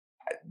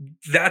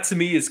 That to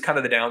me is kind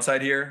of the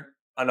downside here.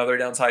 Another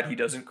downside, he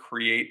doesn't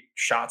create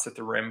shots at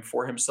the rim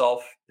for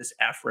himself. This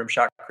F rim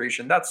shot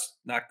creation, that's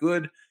not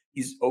good.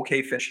 He's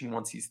okay finishing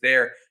once he's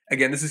there.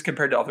 Again, this is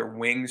compared to other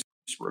wings,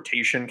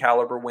 rotation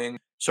caliber wing.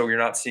 So you're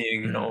not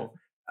seeing, the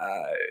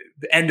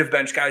end of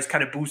bench guys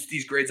kind of boost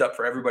these grades up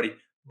for everybody.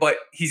 But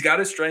he's got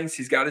his strengths.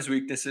 He's got his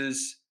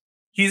weaknesses.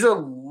 He's a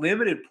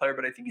limited player,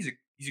 but I think he's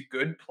a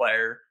good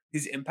player.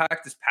 His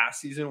impact this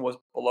past season was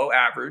below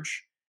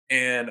average.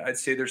 And I'd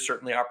say there's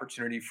certainly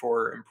opportunity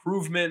for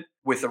improvement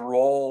with a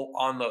role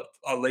on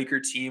a Laker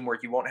team where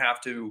he won't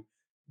have to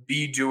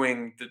be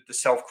doing the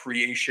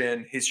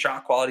self-creation. His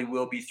shot quality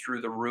will be through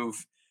the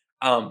roof.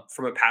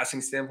 From a passing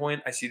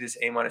standpoint, I see this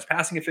A-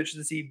 passing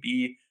efficiency,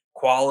 B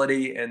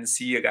quality, and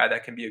C a guy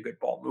that can be a good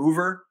ball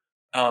mover.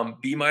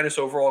 B-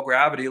 overall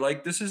gravity.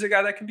 Like, this is a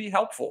guy that can be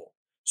helpful.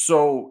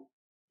 So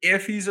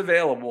if he's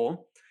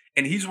available,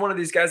 and he's one of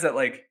these guys that,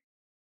 like,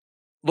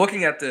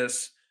 looking at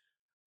this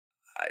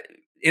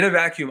in a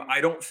vacuum,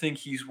 I don't think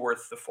he's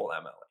worth the full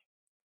MLE.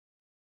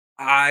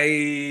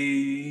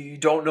 I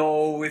don't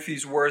know if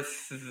he's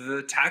worth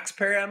the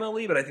taxpayer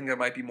MLE, but I think that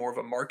might be more of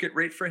a market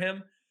rate for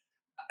him.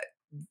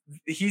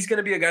 He's going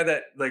to be a guy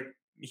that, like,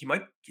 he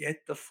might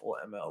get the full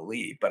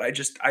MLE, but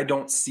I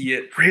don't see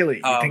it.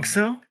 Really? You think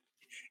so?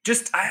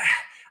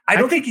 I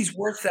don't think he's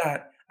worth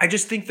that. I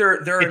just think there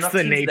are enough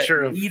the teams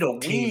nature that of need a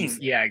teams. wing.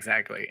 Yeah,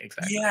 exactly.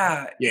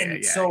 Yeah.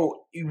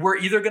 So we're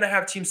either going to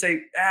have teams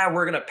say,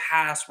 we're going to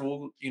pass.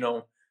 We're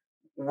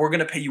going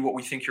to pay you what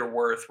we think you're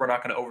worth. We're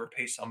not going to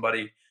overpay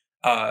somebody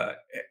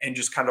and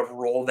just kind of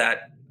roll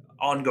that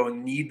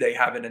ongoing need they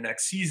have into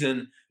next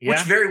season, which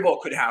Yeah. very well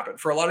could happen.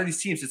 For a lot of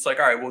these teams, it's like,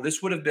 all right, well,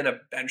 this would have been a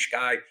bench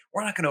guy.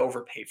 We're not going to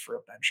overpay for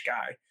a bench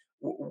guy.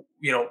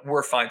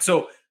 We're fine.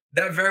 So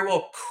that very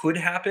well could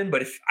happen,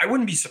 but if I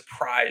wouldn't be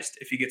surprised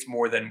if he gets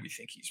more than we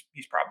think he's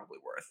probably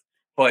worth.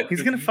 But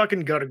He's gonna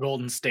fucking go to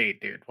Golden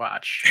State, dude.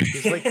 Watch.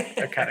 He's like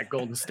a kind of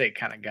Golden State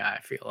kind of guy.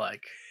 I feel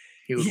like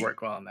he would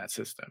work well in that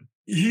system.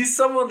 He's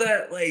someone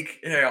that, like,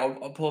 here,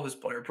 I'll pull up his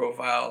player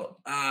profile.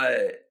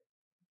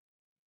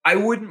 I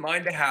wouldn't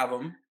mind to have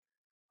him.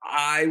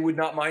 I would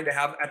not mind to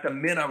have at the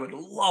min. I would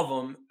love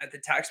him at the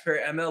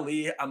taxpayer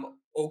MLE. I'm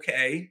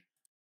okay.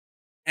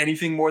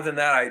 Anything more than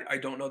that, I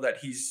don't know that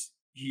he's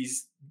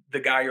the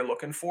guy you're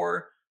looking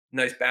for.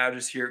 Nice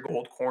badges here: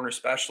 gold corner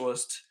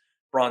specialist,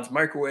 bronze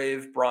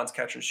microwave, bronze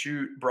catch and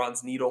shoot,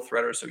 bronze needle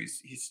threader. So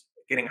he's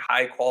getting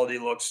high quality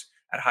looks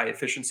at high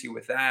efficiency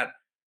with that.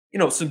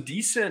 Some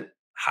decent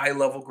high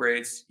level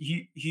grades.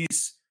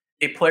 He's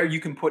a player you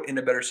can put in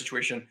a better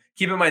situation.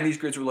 Keep in mind, these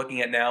grades we're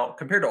looking at now,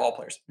 compared to all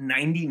players,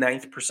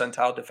 99th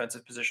percentile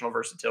defensive positional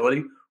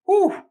versatility.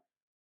 Whew,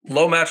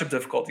 low matchup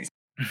difficulties,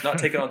 not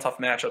taking on tough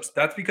matchups.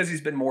 That's because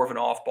he's been more of an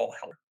off-ball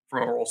helper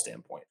from a role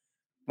standpoint.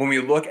 When we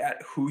look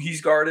at who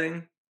he's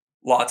guarding,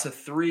 lots of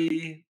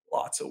 3,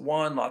 lots of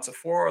 1, lots of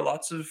 4,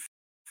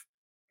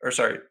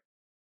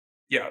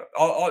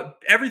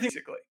 everything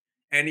basically.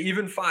 And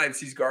even 5s,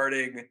 he's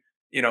guarding,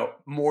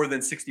 more than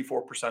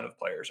 64% of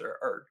players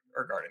are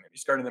guarding them.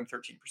 He's guarding them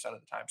 13%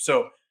 of the time.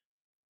 So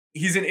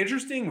he's an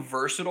interesting,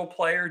 versatile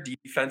player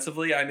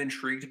defensively. I'm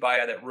intrigued by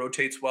it. That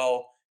rotates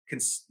well, can,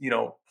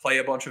 play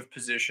a bunch of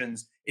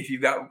positions. If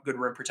you've got good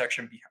rim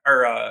protection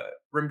or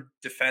rim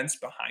defense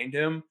behind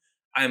him,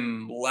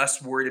 I'm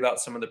less worried about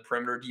some of the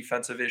perimeter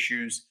defensive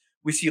issues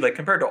we see, like,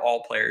 compared to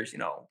all players,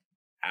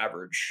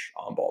 average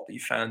on-ball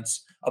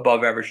defense,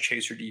 above average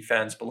chaser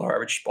defense, below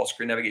average ball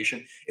screen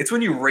navigation. It's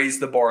when you raise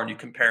the bar and you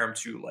compare him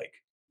to, like,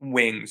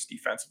 wings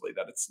defensively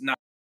that it's not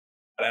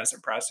as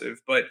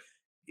impressive. But,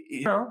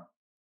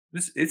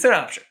 it's an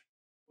option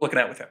looking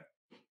at with him.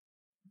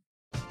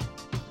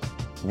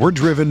 We're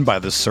driven by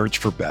the search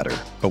for better.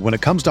 But when it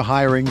comes to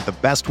hiring, the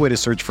best way to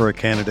search for a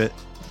candidate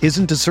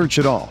isn't to search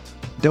at all.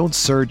 Don't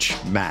search,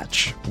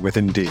 match with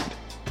Indeed.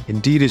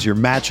 Indeed is your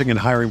matching and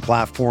hiring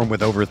platform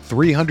with over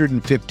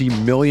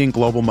 350 million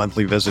global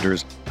monthly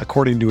visitors,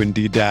 according to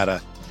Indeed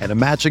data, and a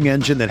matching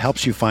engine that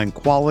helps you find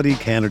quality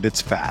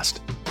candidates fast.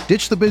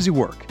 Ditch the busy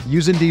work.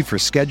 Use Indeed for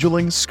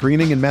scheduling,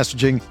 screening, and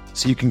messaging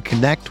so you can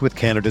connect with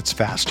candidates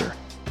faster.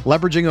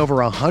 Leveraging over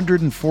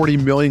 140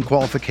 million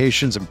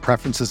qualifications and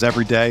preferences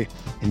every day,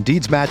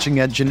 Indeed's matching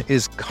engine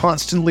is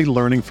constantly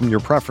learning from your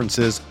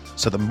preferences,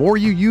 so the more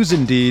you use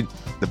Indeed,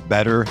 the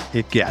better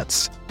it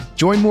gets.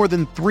 Join more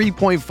than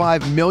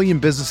 3.5 million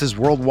businesses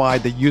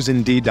worldwide that use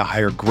Indeed to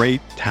hire great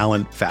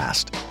talent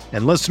fast.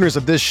 And listeners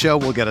of this show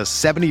will get a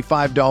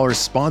 $75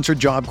 sponsored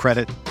job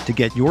credit to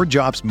get your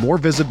jobs more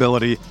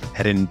visibility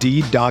at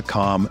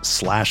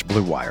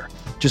Indeed.com/Blue Wire.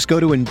 Just go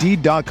to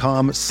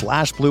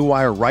Indeed.com/Blue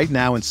Wire right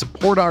now and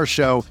support our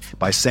show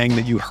by saying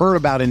that you heard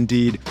about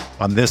Indeed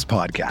on this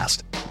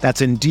podcast.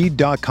 That's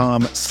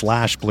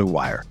Indeed.com/Blue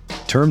Wire.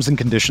 Terms and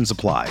conditions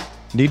apply.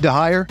 Need to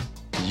hire?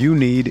 You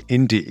need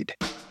Indeed.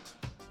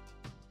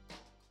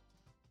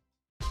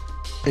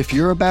 If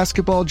you're a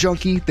basketball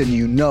junkie, then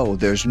you know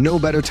there's no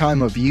better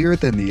time of year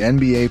than the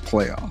NBA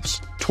playoffs.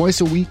 Twice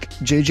a week,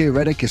 JJ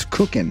Redick is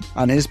cooking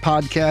on his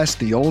podcast,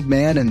 The Old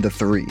Man and the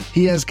Three.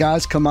 He has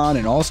guys come on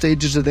in all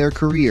stages of their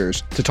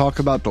careers to talk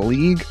about the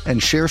league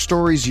and share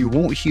stories you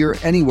won't hear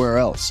anywhere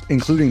else,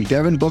 including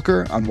Devin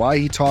Booker on why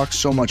he talks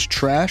so much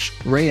trash,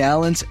 Ray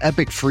Allen's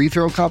epic free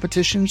throw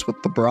competitions with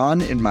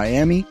LeBron in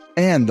Miami,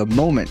 and the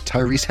moment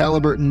Tyrese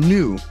Halliburton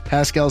knew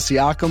Pascal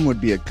Siakam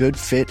would be a good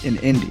fit in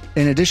Indy.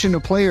 In addition to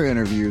player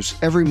interviews,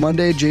 every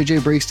Monday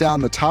JJ breaks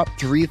down the top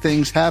 3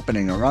 things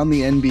happening around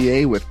the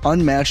NBA with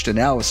unmatched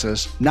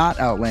analysis, not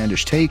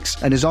outlandish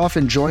takes, and is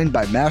often joined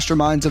by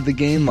masterminds of the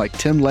game like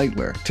Tim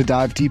Legler to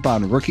dive deep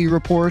on rookie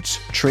reports,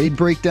 trade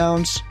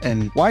breakdowns,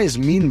 and why is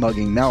mean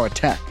mugging now a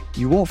tech?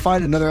 You won't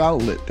find another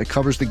outlet that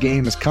covers the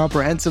game as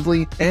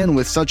comprehensively and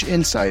with such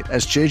insight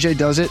as JJ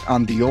does it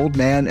on The Old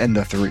Man and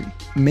the Three.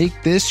 Make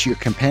this your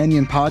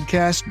companion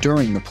podcast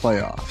during the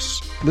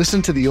playoffs.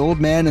 Listen to The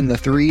Old Man and the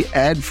Three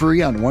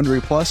ad-free on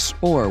Wondery Plus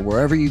or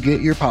wherever you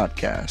get your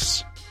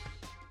podcasts.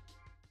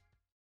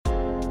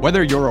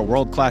 Whether you're a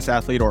world-class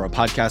athlete or a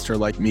podcaster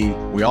like me,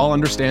 we all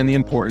understand the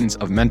importance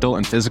of mental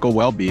and physical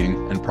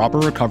well-being and proper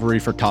recovery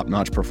for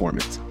top-notch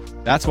performance.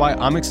 That's why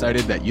I'm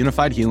excited that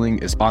Unified Healing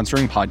is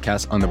sponsoring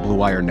podcasts on the Blue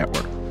Wire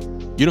Network.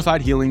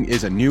 Unified Healing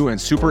is a new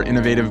and super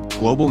innovative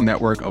global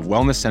network of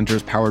wellness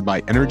centers powered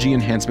by Energy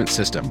Enhancement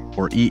System,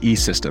 or EE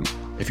System.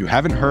 If you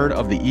haven't heard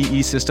of the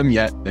EE System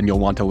yet, then you'll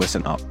want to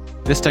listen up.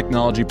 This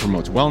technology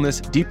promotes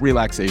wellness, deep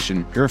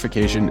relaxation,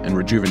 purification, and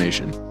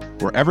rejuvenation.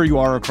 Wherever you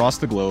are across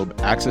the globe,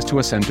 access to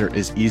a center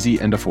is easy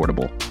and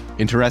affordable.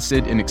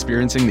 Interested in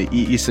experiencing the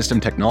EE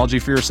System technology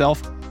for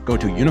yourself? Go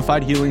to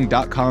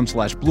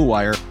unifiedhealing.com/Blue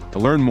Wire to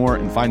learn more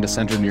and find a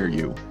center near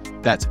you.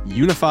 That's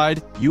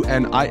unified,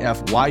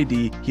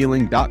 UNIFYD,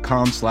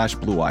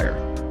 healing.com/Blue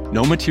Wire.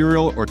 No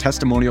material or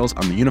testimonials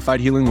on the Unified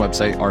Healing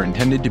website are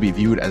intended to be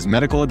viewed as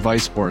medical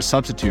advice or a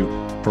substitute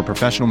for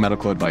professional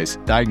medical advice,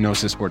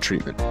 diagnosis, or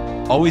treatment.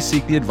 Always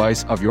seek the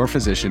advice of your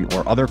physician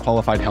or other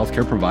qualified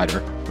healthcare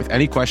provider with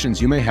any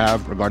questions you may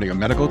have regarding a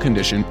medical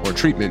condition or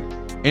treatment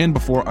and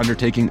before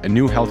undertaking a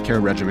new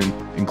healthcare regimen,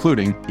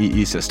 including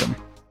EE system.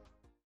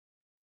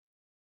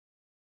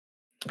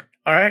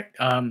 All right,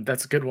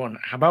 that's a good one.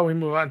 How about we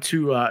move on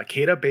to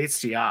Keita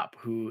Bates-Diop,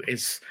 who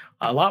is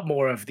a lot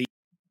more of the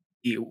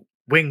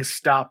wing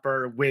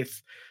stopper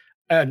with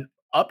an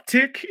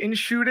uptick in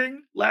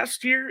shooting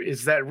last year.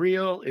 Is that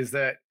real? Is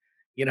that,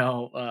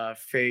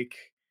 fake,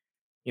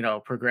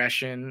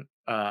 progression?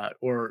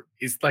 Or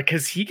is like,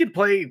 because he can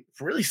play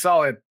really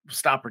solid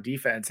stopper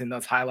defense in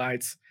those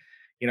highlights.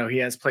 He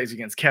has plays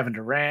against Kevin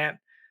Durant,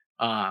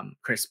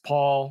 Chris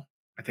Paul.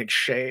 I think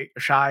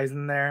Shai's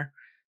in there.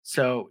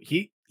 So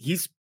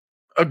he's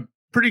a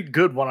pretty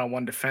good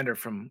one-on-one defender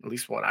from at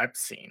least what I've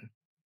seen.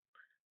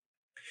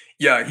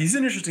 Yeah, he's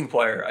an interesting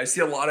player. I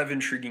see a lot of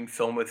intriguing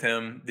film with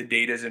him. The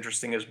data is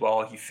interesting as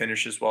well. He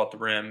finishes well at the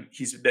rim.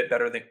 He's a bit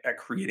better at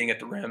creating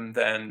at the rim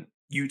than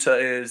Utah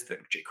is, than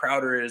Jay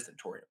Crowder is, than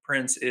Torian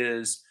Prince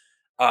is.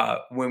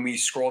 When we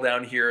scroll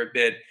down here a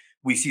bit,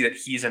 we see that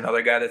he's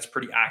another guy that's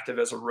pretty active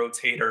as a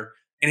rotator.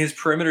 And his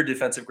perimeter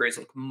defensive grades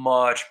look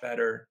much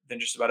better than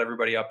just about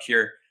everybody up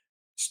here.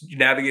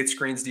 Navigates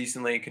screens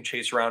decently, can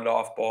chase around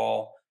off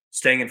ball.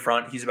 Staying in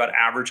front, he's about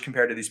average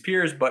compared to these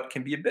peers, but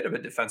can be a bit of a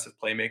defensive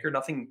playmaker.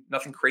 Nothing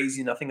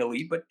crazy, nothing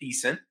elite, but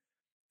decent.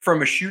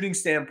 From a shooting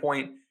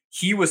standpoint,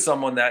 he was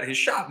someone that his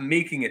shot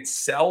making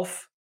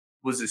itself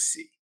was a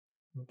C,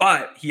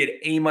 but he had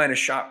A-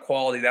 shot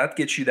quality. That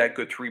gets you that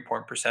good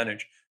 3-point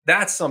percentage.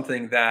 That's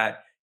something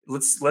that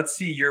let's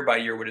see year by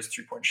year what his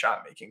 3-point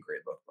shot making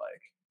grade looked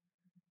like,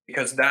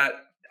 because that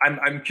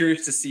I'm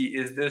curious to see,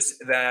 is this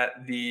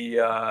that the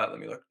let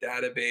me look,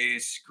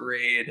 database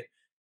grade.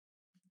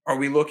 Are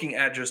we looking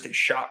at just a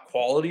shot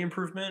quality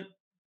improvement,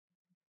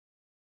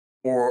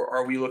 or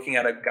are we looking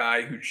at a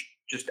guy who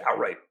just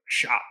outright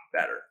shot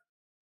better?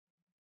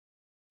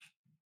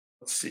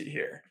 Let's see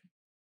here.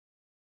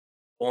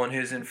 Pulling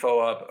his info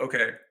up.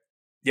 Okay.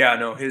 Yeah,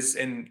 no,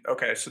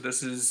 okay, so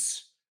this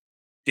is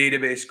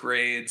database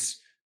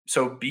grades.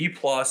 So B+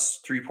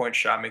 3-point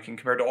shot making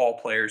compared to all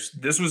players.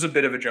 This was a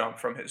bit of a jump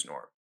from his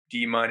norm.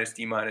 D-, D-,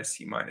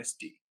 C-,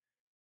 D.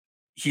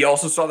 He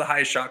also saw the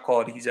highest shot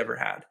quality he's ever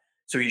had.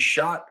 So he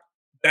shot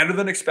better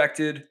than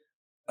expected,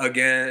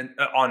 again,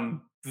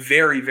 on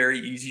very, very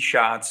easy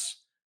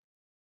shots.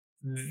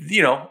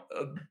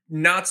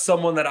 Not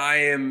someone that I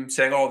am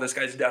saying, oh, this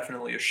guy's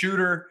definitely a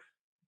shooter,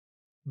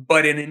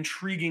 but an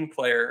intriguing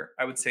player,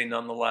 I would say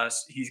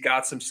nonetheless. He's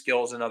got some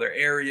skills in other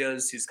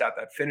areas. He's got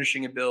that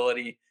finishing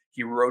ability.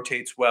 He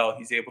rotates well.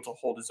 He's able to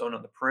hold his own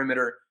on the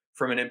perimeter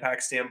from an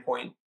impact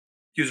standpoint.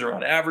 He was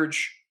around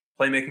average.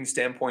 Playmaking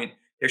standpoint,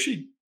 he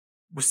actually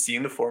was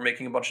seeing the floor,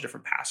 making a bunch of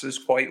different passes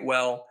quite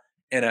well,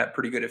 and at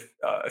pretty good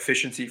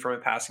efficiency from a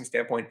passing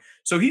standpoint.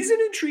 So he's an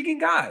intriguing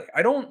guy.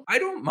 I don't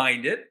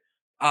mind it.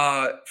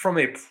 From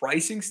a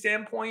pricing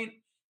standpoint,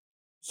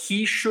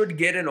 he should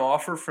get an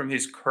offer from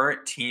his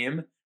current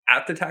team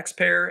at the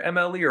taxpayer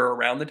MLE or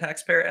around the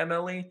taxpayer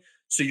MLE.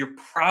 So you're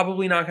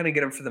probably not going to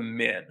get him for the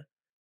min.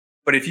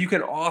 But if you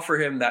can offer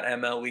him that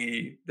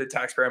MLE, the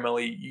taxpayer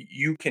MLE,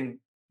 you can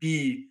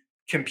be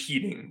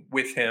competing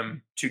with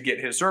him to get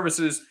his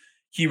services.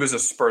 He was a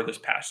Spur this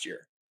past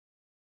year.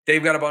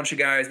 They've got a bunch of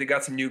guys. They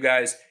got some new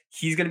guys.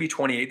 He's going to be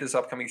 28 this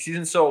upcoming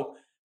season. So,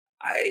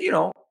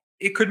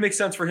 it could make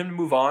sense for him to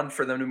move on,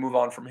 for them to move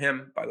on from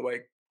him. By the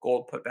way,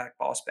 gold putback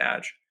boss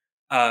badge.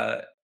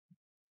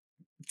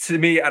 To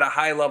me, at a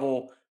high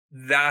level,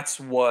 that's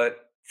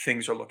what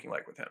things are looking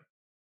like with him.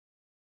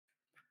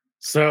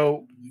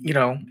 So,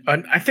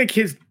 I think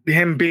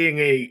him being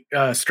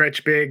a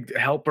stretch big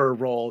helper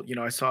role,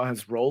 I saw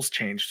his roles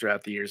change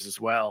throughout the years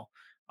as well,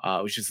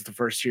 which is the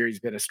first year he's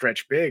been a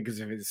stretch big because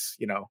of his,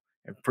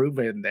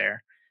 improvement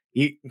there.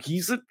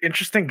 He's an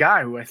interesting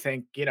guy who I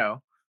think,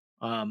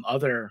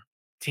 other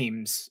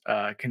teams,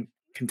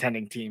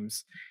 contending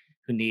teams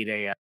who need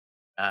a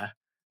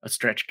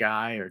stretch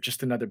guy or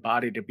just another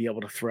body to be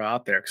able to throw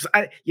out there. Because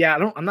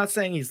I'm not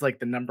saying he's like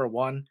the number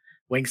one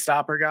wing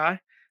stopper guy,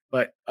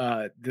 but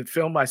the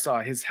film I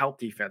saw, his help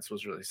defense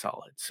was really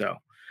solid. So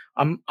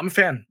I'm a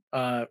fan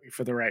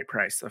for the right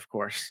price, of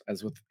course,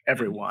 as with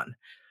everyone.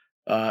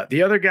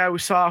 The other guy we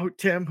saw,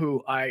 Tim,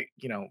 who I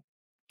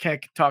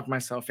can't talk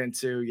myself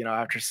into,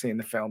 after seeing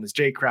the film, is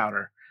Jay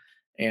Crowder,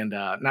 and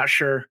not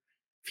sure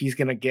if he's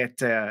gonna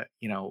get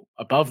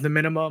above the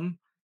minimum.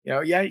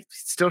 He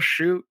still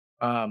shoot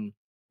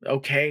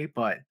okay,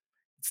 but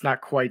it's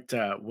not quite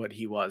what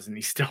he was, and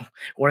he's still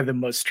one of the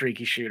most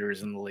streaky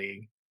shooters in the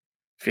league.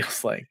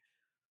 Feels like.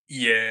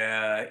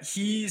 Yeah,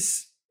 he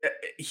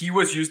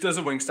was used as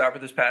a wing stopper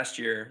this past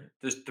year.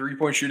 This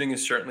 3-point shooting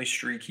is certainly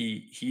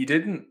streaky. He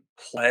didn't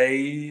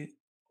play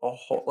a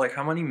whole,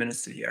 how many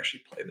minutes did he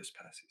actually play this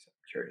past season?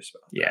 I'm curious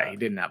about that. Yeah, he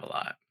didn't have a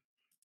lot.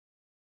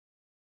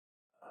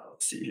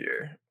 Let's see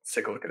here. Let's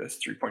take a look at his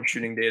 3-point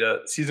shooting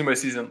data season by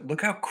season.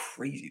 Look how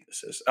crazy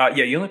this is.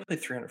 Yeah, he only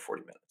played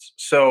 340 minutes.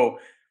 So,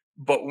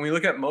 but when we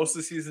look at most of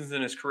the seasons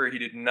in his career, he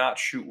did not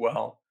shoot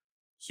well.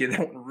 He had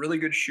that really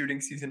good shooting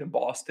season in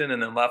Boston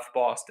and then left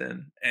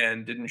Boston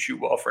and didn't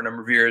shoot well for a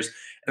number of years.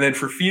 And then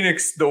for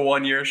Phoenix, the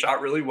 1 year shot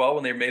really well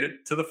when they made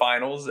it to the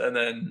finals and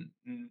then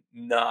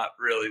not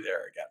really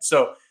there again.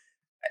 So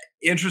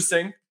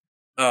interesting.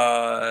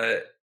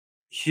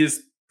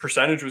 His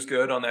percentage was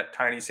good on that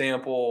tiny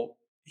sample.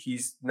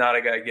 He's not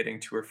a guy getting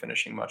to or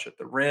finishing much at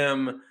the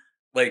rim.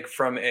 Like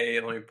let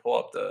me pull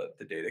up the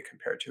data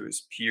compared to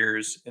his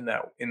peers in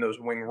those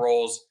wing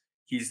roles.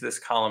 He's this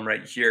column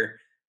right here.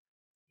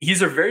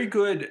 He's a very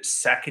good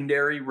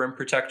secondary rim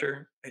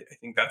protector. I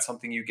think that's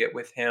something you get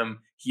with him.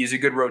 He is a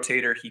good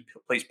rotator. He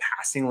plays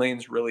passing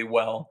lanes really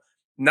well.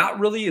 Not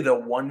really the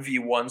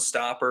 1v1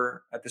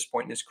 stopper at this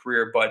point in his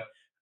career, but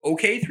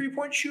okay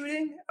 3-point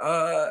shooting.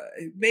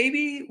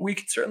 Maybe we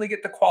could certainly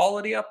get the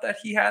quality up that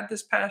he had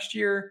this past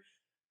year.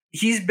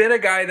 He's been a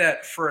guy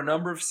that for a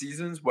number of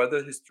seasons,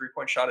 whether his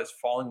 3-point shot is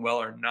falling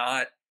well or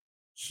not,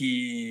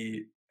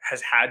 he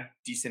has had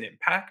decent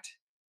impact.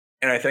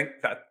 And I think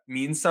that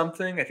means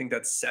something. I think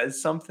that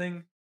says something.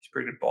 He's a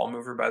pretty good ball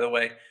mover, by the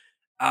way.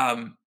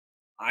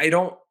 I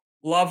don't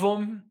love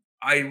him.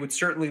 I would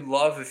certainly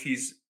love if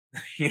he's,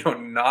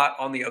 not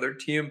on the other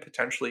team,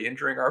 potentially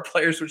injuring our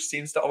players, which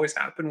seems to always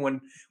happen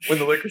when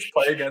the Lakers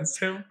play against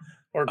him.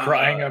 Or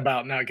crying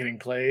about not getting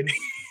played.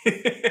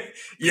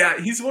 Yeah,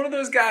 he's one of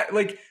those guys.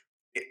 Like,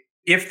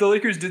 if the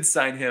Lakers did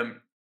sign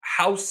him,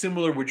 how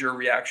similar would your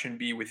reaction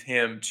be with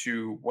him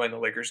to when the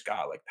Lakers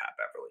got like Pat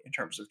Beverly in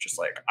terms of just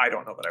like, I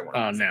don't know that I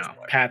want to. Oh no,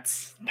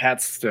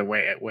 Pat's the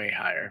way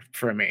higher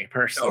for me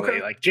personally.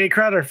 Okay. Like Jay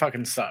Crowder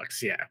fucking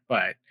sucks, yeah,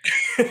 but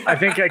I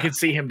think I could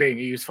see him being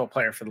a useful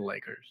player for the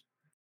Lakers.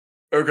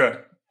 Okay,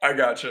 I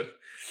gotcha.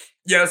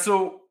 Yeah,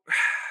 so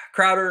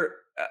Crowder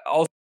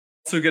also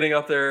getting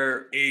up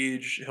there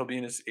age. He'll be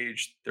in his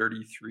age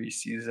 33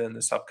 season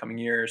this upcoming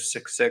year,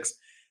 6'6".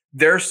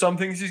 There's some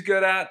things he's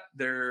good at.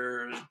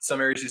 There's some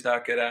areas he's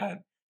not good at.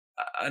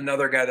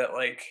 Another guy that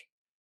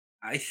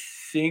I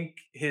think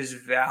his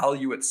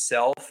value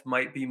itself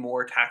might be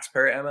more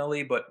taxpayer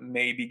MLE, but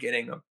maybe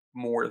getting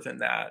more than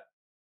that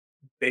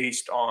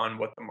based on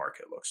what the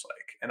market looks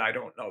like. And I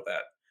don't know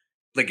that.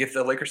 Like if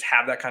the Lakers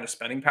have that kind of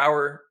spending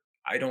power,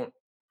 I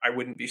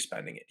wouldn't be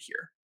spending it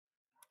here.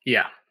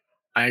 Yeah,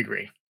 I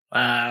agree.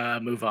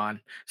 Move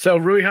on. So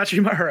Rui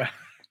Hachimura.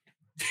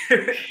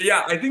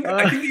 Yeah, I think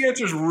the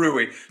answer is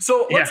Rui.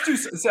 So let's do.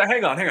 So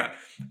hang on.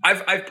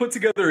 I've put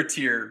together a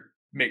tier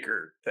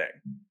maker thing.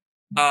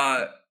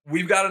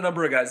 We've got a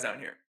number of guys down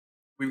here.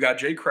 We've got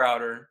Jay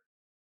Crowder.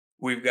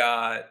 We've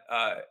got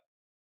I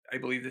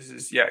believe this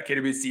is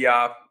KDB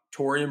Diop,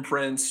 Taurean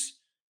Prince,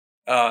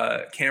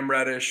 Cam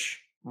Reddish,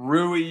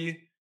 Rui,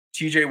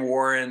 TJ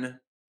Warren.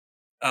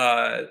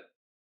 Why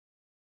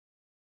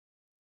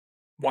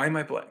am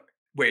I blank?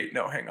 Wait,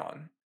 no, hang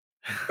on.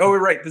 Oh,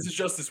 right. This is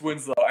Justice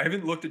Winslow. I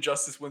haven't looked at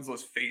Justice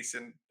Winslow's face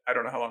in I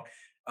don't know how long.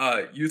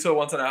 Yuta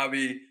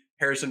Watanabe,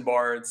 Harrison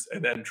Barnes,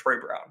 and then Troy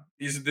Brown.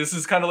 This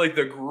is kind of like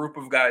the group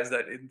of guys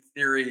that in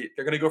theory,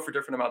 they're going to go for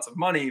different amounts of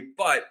money.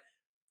 But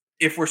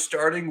if we're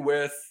starting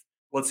with,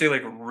 let's say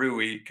like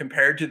Rui,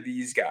 compared to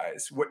these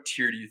guys, what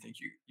tier do you think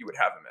you would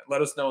have him in?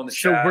 Let us know in the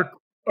chat. So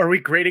are we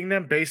grading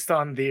them based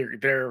on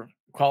their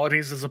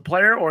qualities as a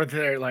player or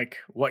their like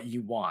what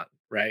you want,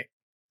 right?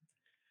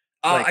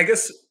 I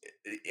guess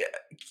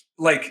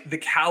like the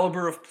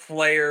caliber of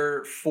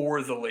player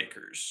for the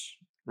Lakers.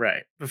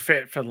 Right. The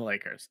fit for the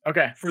Lakers.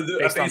 Okay. For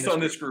the based on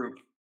this group.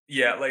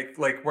 Yeah, like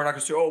we're not gonna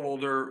say, oh well,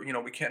 they're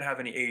we can't have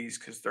any A's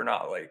because they're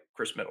not like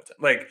Chris Middleton.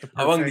 Like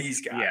among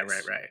these guys. Yeah,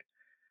 right.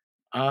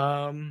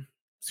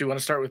 So you want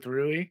to start with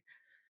Rui?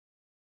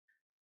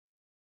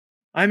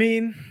 I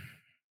mean,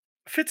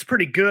 fit's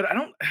pretty good.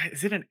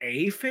 Is it an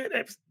A fit?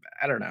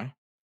 I don't know.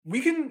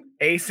 We can.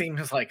 A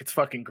seems like it's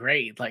fucking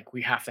great. Like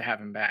we have to have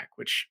him back,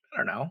 which I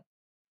don't know.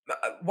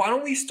 Why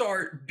don't we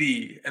start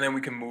B and then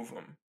we can move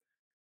him?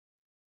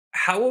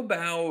 How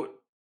about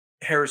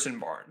Harrison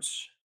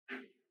Barnes?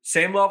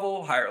 Same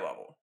level, higher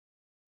level.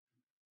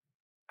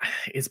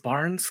 Is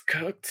Barnes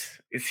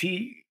cooked? Is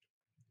he?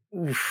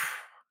 Oof.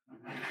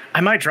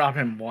 I might drop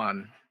him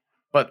 1,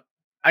 but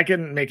I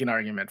can make an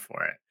argument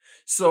for it.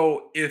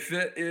 So if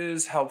it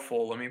is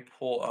helpful, let me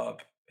pull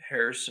up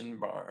Harrison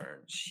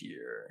Barnes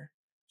here.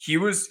 He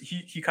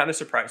kind of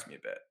surprised me a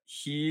bit.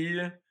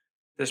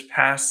 This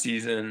past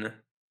season,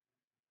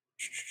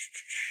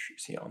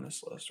 is he on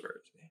this list or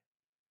is he?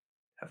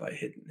 Have I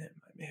hidden him?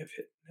 I may have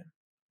hidden him.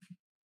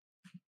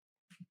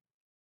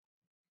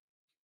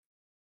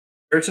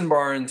 Harrison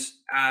Barnes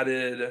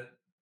added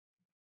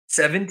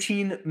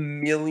 $17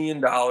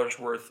 million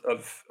worth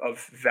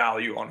of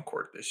value on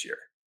court this year.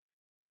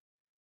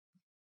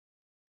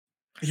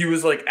 He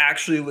was like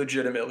actually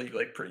legitimately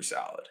like pretty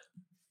solid.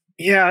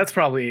 Yeah, he's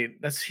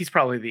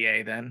probably the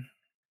A then.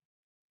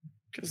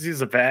 Because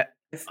he's a vet.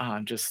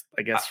 I'm just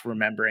I guess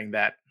remembering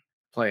that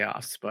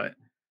playoffs, but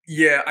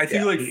yeah, I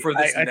think for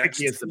this I next think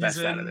he is the best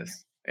out of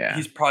this. Yeah.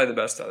 He's probably the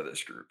best out of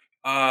this group.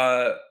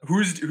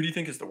 Who do you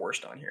think is the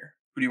worst on here?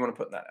 Who do you want to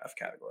put in that F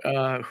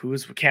category?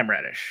 Who's Cam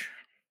Reddish?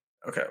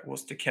 Okay, we'll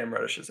stick Cam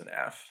Reddish as an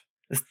F.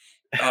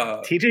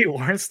 TJ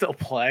Warren still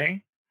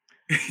play?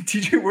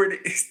 TJ Warren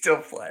is still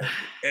playing.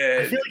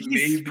 And I feel like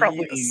he's maybe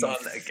probably a Sun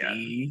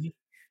again.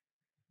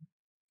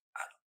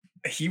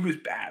 He was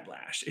bad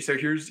last year. So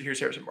here's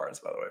Harrison Barnes,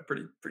 by the way.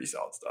 Pretty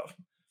solid stuff.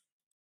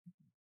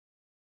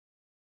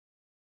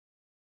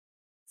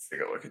 Let's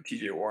take a look at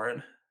TJ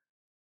Warren.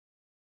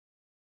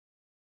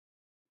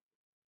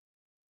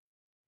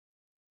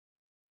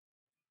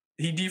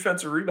 He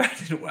defensive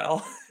rebounded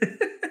well.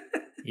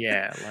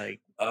 Yeah, like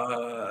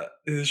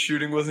his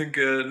shooting wasn't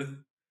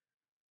good.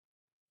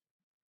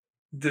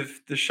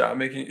 The shot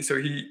making.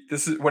 So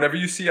this is whenever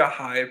you see a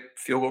high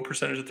field goal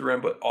percentage at the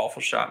rim, but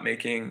awful shot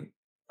making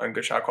on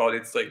good shot quality,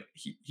 it's like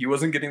he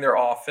wasn't getting there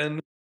often.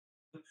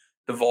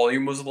 The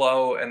volume was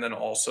low, and then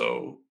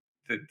also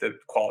the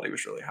quality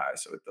was really high,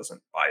 so it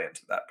doesn't buy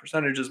into that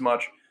percentage as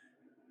much.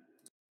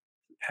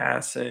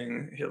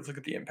 Passing. Here, let's look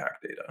at the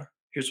impact data.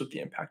 Here's what the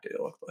impact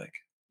data looked like.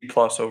 C+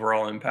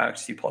 overall impact,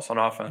 C+ on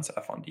offense,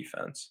 F on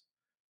defense.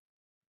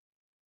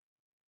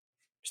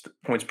 Just the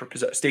points per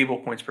stable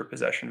points per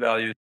possession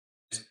values.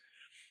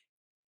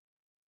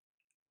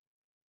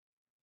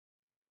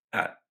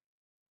 I'd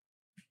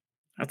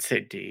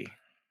say D.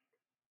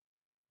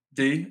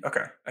 D?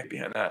 Okay. I can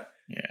behind that.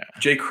 Yeah.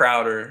 Jay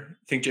Crowder.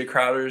 Think Jay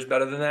Crowder is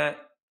better than that?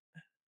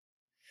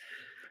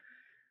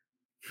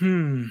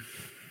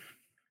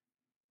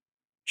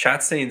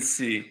 Chat's saying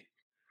C.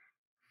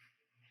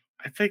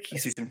 I think I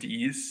see some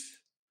D's.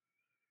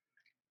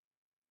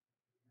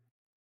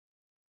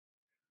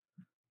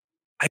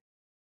 I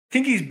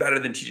think he's better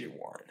than TJ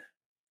Warren.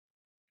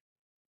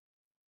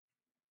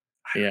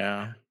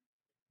 Yeah.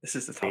 This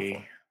is the tough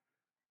one.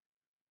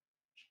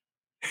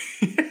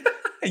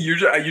 You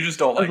just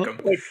don't like him.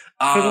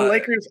 For the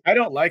Lakers, I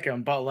don't like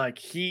him, but like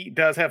he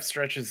does have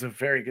stretches of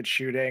very good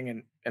shooting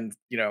and an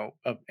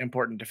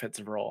important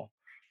defensive role.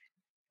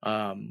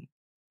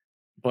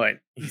 But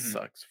he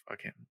sucks.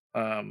 Fuck him.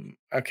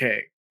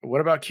 Okay. What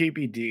about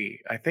KBD?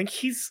 I think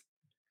he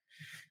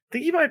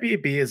might be a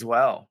B as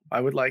well.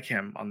 I would like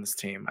him on this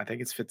team. I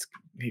think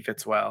he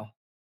fits well.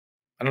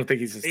 I don't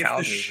think he's as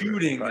talented. If the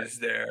shooting is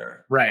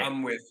there, right?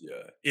 I'm with you.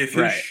 If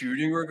his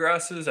shooting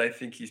regresses, I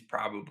think he's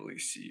probably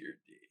C or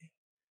D.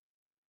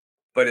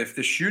 But if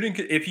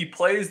he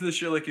plays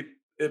this year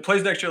it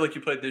plays next year like he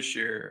played this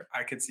year,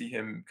 I could see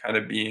him kind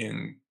of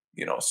being,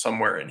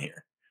 somewhere in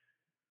here.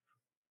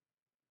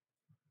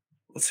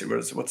 Let's see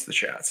what's the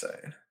chat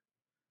saying.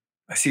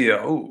 I see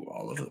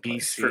all over the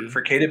place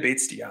for Keita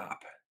Bates-Diop.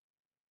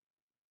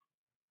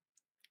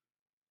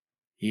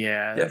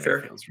 Yeah,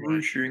 fair.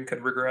 Right. Shooting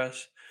could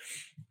regress.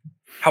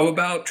 How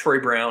about Troy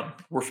Brown?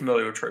 We're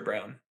familiar with Troy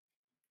Brown.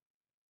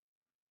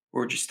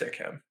 Where would you stick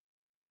him?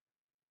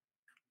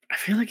 I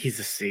feel like he's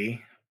a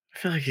C. I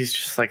feel like he's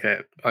just like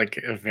a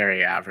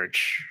very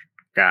average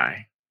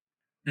guy.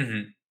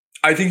 Mm-hmm.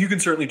 I think you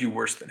can certainly do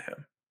worse than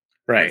him.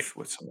 Right.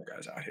 With some of the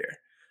guys out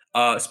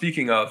here.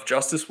 Speaking of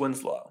Justice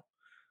Winslow.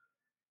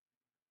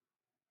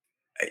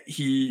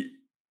 It's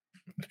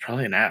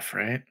probably an F,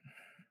 right?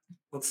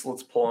 Let's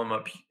pull him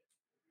up.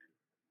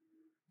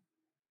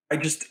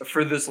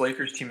 For this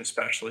Lakers team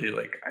especially,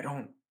 I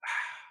don't.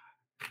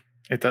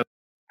 It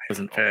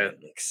doesn't fit. It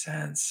makes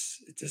sense.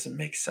 It doesn't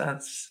make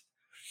sense.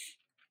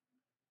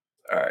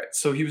 All right,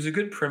 so he was a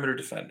good perimeter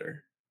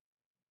defender,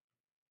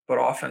 but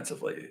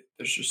offensively,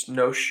 there's just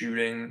no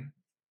shooting.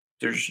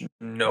 There's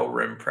no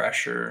rim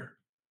pressure.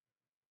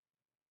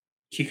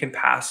 He can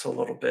pass a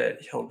little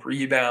bit. He'll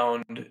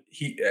rebound.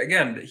 He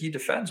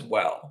defends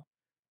well.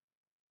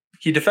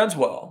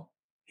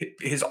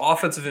 His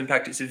offensive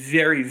impact is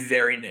very,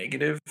 very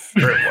negative,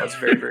 or it was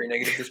very, very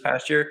negative this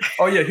past year.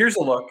 Oh, yeah, here's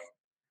a look.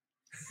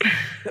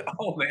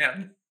 Oh,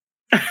 man.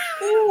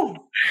 Ooh.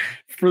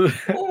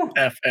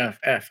 F.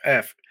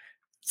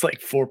 It's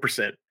like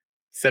 4%,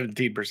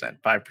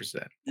 17%,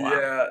 5%. Wow.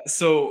 Yeah,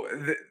 so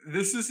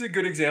this is a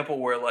good example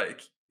where,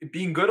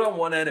 being good on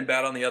one end and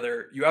bad on the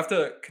other, you have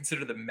to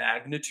consider the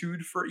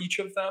magnitude for each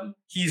of them.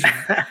 He's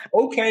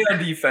okay on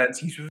defense.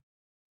 He's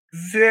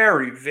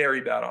very, very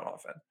bad on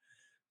offense.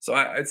 So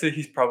I'd say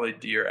he's probably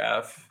D or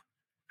F.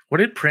 What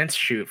did Prince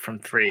shoot from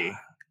 3?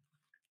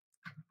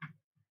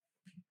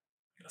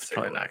 That's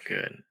probably not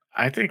good.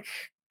 I think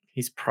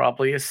he's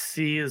probably a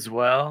C as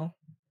well.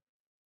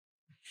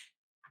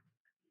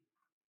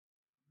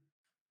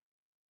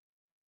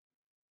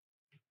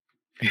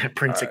 Yeah,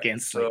 Prince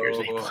against Lakers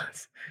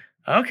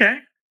A+. Okay.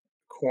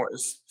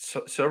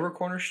 Silver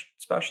corner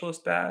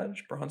specialist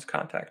badge, bronze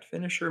contact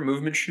finisher,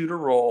 movement shooter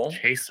role.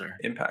 Chaser.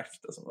 Impact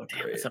doesn't look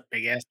great. It's a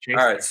big ass chaser.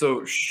 All right,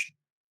 so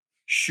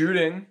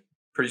shooting,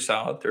 pretty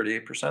solid,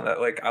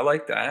 38%. I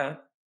like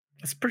that.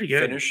 That's pretty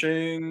good.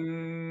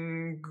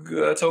 Finishing,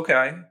 that's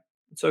okay.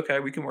 It's okay.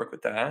 We can work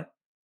with that.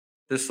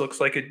 This looks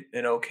like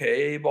an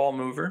okay ball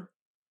mover.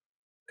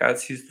 Guy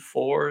sees the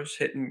floors,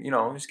 hitting,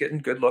 he's getting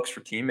good looks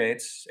for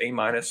teammates. A-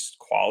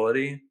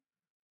 quality.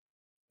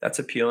 That's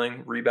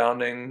appealing.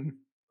 Rebounding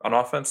on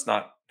offense,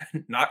 not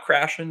not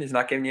crashing. He's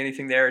not giving you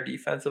anything there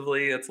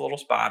defensively. It's a little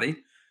spotty.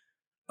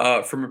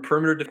 From a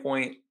perimeter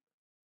point,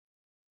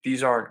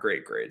 these aren't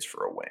great grades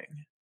for a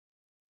wing.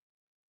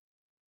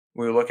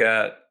 When we look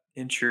at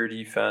interior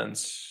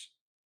defense,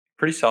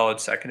 pretty solid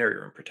secondary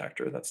rim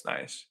protector. That's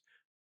nice.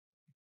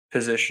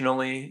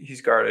 Positionally,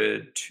 he's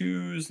guarded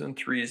twos, then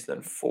threes,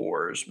 then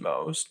fours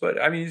most.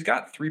 But I mean, he's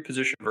got three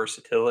position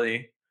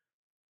versatility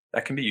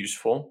that can be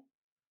useful.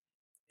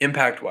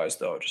 Impact wise,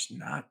 though, just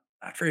not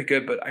very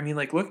good. But I mean,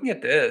 like looking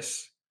at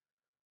this,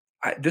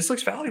 this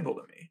looks valuable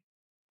to me.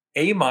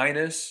 A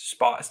minus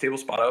stable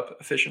spot up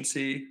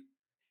efficiency,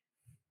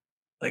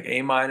 like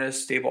A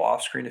minus stable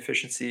off screen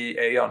efficiency,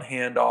 A on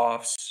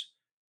handoffs,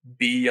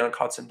 B on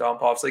cuts and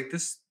dump offs. Like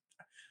this,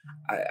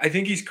 I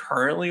think he's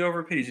currently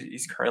overpaid.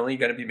 He's currently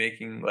going to be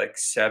making like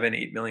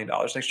 $7-8 million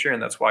next year,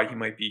 and that's why he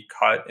might be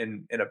cut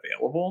and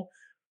available.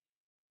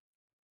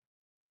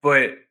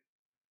 But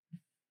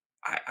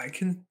I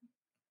can,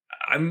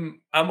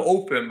 I'm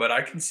open, but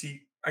I can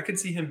see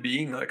him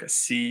being like a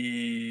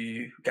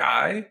C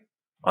guy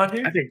on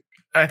here.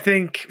 I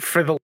think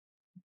for the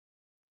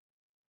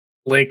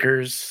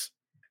Lakers,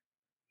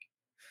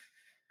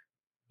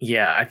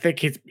 yeah, I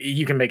think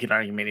you can make an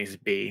argument he's a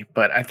B,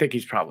 but I think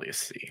he's probably a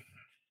C.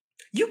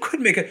 You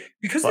could make it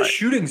because the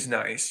shooting's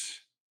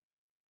nice.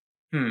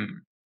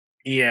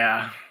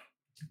 Yeah.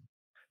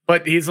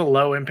 But he's a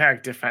low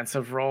impact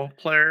defensive role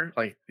player.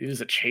 Like he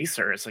was a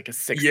chaser. It's like a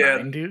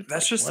 6'9" dude.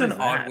 That's just an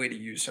odd way to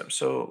use him.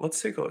 So let's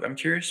take a look. I'm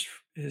curious.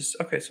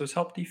 So his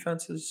help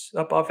defense is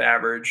above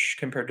average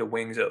compared to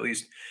wings, at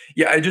least.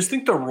 Yeah, I just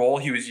think the role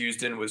he was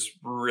used in was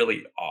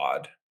really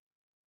odd.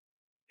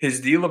 His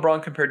D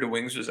LeBron compared to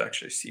wings was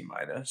actually C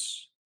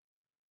minus.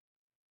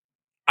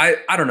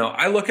 I don't know.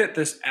 I look at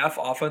this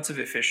offensive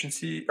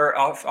efficiency or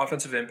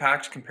offensive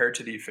impact compared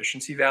to the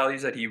efficiency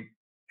values that he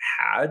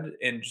had,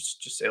 and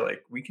just say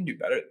like we can do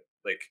better.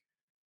 Like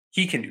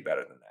he can do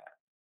better than that.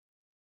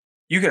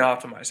 You can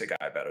optimize a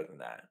guy better than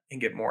that and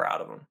get more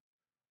out of him.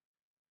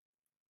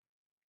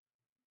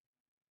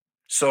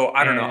 So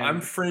I don't know.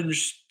 I'm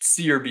fringe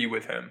C or B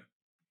with him.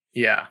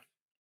 Yeah.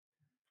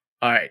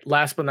 All right.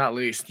 Last but not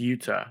least,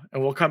 Utah,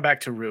 and we'll come back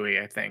to Rui,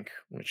 I think,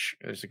 which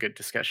is a good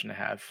discussion to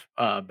have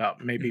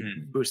about maybe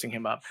boosting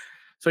him up.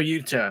 So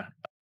Utah,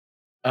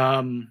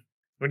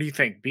 what do you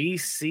think? B,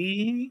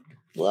 C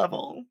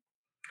level?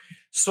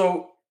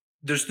 So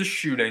there's the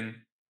shooting.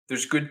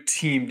 There's good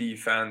team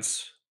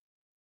defense.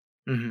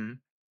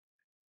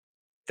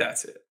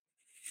 That's it.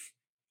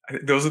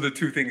 Those are the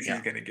two things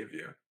he's going to give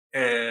you.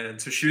 And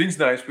so shooting's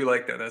nice. We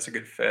like that. That's a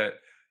good fit.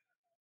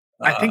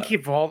 I think he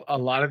evolved a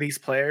lot of these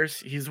players.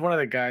 He's one of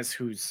the guys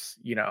who's,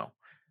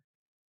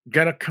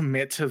 gonna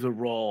commit to the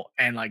role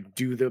and like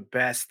do the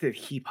best that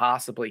he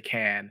possibly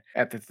can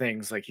at the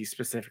things like he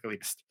specifically,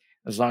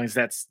 as long as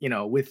that's,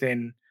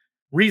 within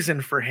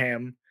reason for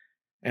him.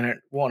 And it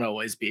won't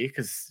always be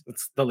because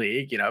it's the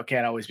league,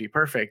 can't always be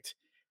perfect.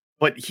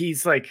 But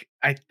he's like,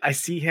 I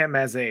see him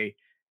as a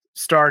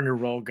starting to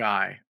role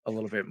guy a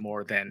little bit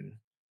more than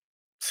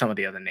some of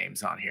the other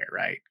names on here,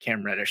 right?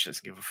 Cam Reddish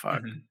doesn't give a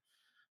fuck.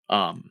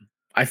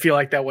 I feel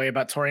like that way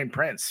about Taurean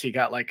Prince. He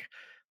got like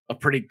a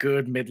pretty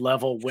good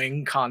mid-level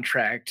wing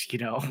contract,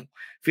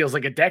 feels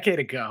like a decade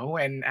ago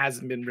and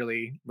hasn't been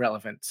really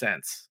relevant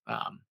since,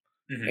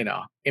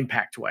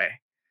 impact way.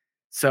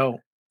 So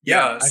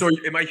yeah. So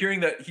am I hearing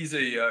that he's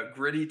a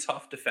gritty,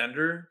 tough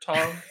defender,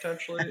 Tom,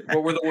 potentially?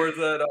 What were the words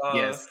that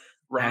yes.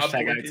 Rob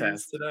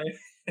used today?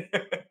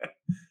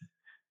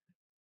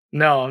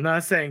 No, I'm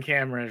not saying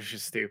Cam Reddish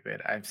is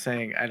stupid. I'm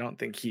saying I don't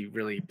think he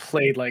really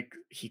played like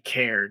he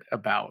cared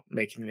about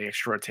making the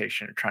extra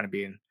rotation or trying to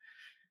be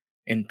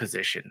in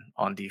position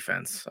on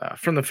defense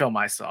from the film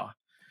I saw.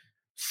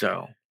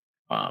 So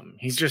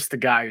he's just the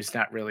guy who's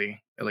not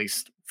really, at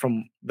least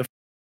from the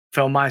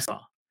film I saw,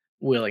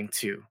 willing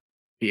to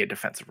be a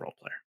defensive role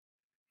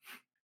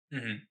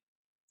player.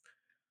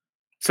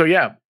 So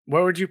yeah,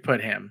 where would you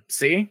put him?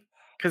 C?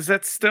 Because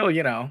that's still,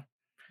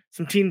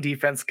 some team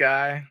defense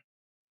guy.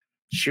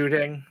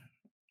 Shooting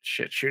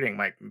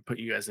might put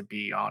you as a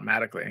B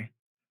automatically.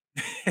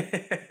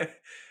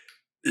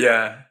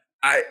 Yeah.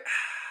 I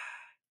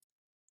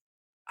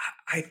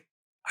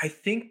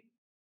think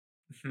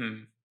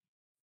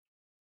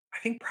I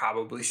think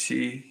probably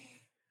C,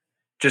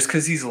 just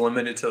because he's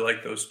limited to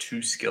like those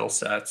two skill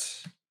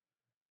sets.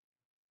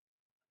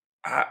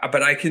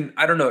 But I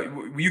don't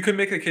know. You could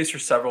make the case for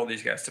several of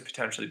these guys to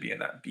potentially be in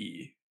that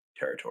B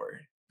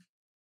territory.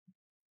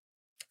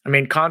 I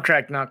mean,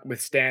 contract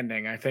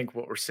notwithstanding, I think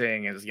what we're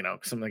seeing is,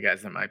 some of the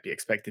guys that might be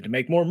expected to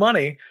make more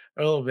money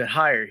are a little bit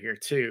higher here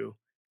too.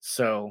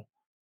 So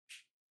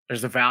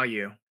there's a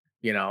value,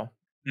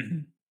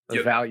 the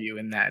value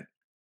in that,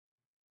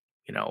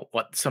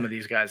 what some of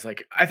these guys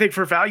like. I think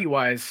for value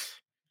wise,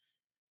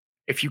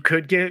 if you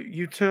could get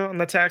Utah on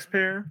the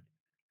taxpayer,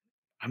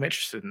 I'm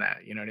interested in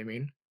that. You know what I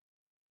mean?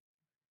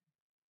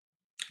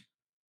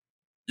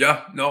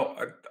 Yeah, no,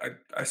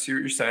 I see what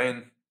you're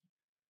saying.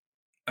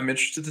 I'm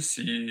interested to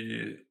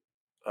see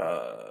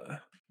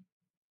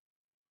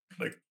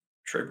like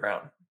Trey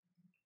Brown.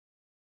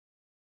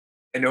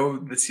 I know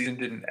the season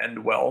didn't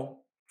end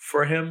well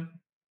for him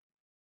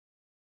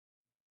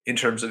in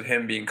terms of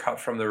him being cut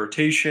from the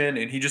rotation,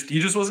 and he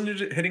just wasn't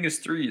hitting his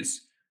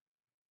threes.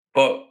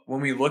 But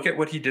when we look at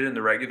what he did in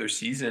the regular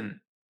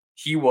season,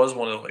 he was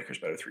one of the Lakers'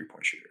 better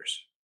three-point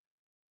shooters.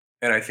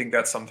 And I think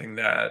that's something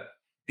that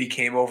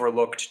became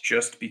overlooked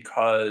just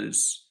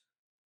because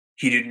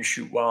he didn't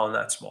shoot well in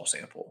that small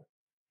sample.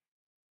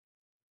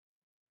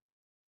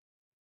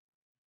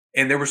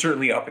 And there were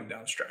certainly up and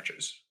down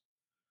stretches.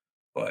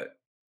 But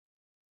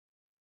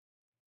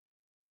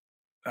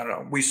I don't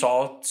know. We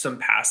saw some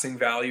passing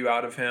value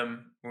out of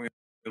him. When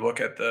we look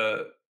at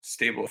the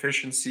stable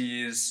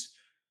efficiencies,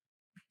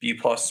 B+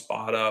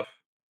 spot up.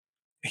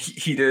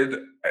 He did.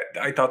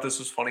 I thought this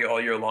was funny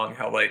all year long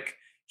how like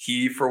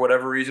he, for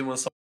whatever reason,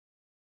 was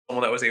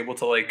someone that was able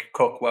to like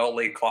cook well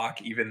late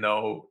clock, even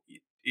though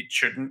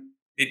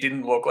it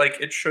didn't look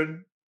like it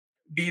should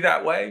be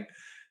that way.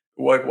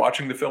 Like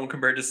watching the film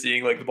compared to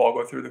seeing like the ball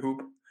go through the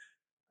hoop,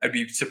 I'd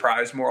be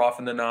surprised more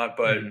often than not.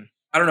 But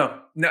I don't know.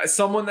 Now,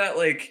 someone that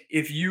like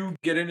if you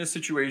get in a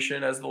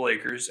situation as the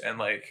Lakers and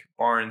like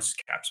Barnes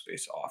cap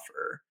space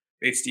offer,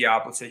 Bates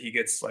Diop, let's say he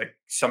gets like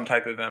some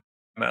type of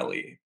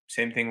MLE.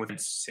 Same thing with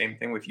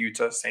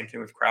Utah. Same thing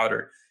with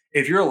Crowder.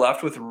 If you're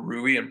left with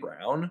Rui and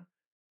Brown,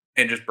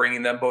 and just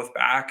bringing them both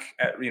back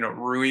at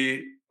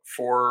Rui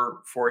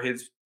for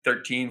his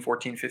 13,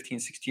 14, 15,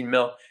 16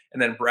 mil,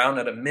 and then Brown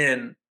at a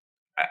min,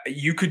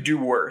 you could do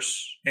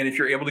worse. And if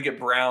you're able to get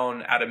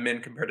Brown at a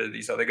min compared to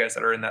these other guys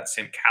that are in that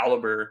same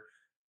caliber,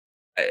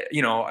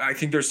 I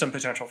think there's some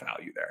potential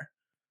value there.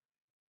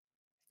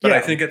 But I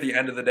think at the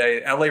end of the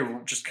day, LA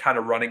just kind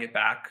of running it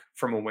back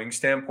from a wing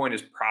standpoint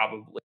is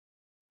probably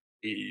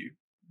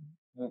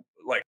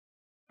like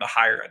the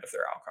higher end of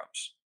their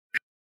outcomes.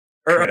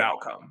 Or an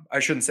outcome. I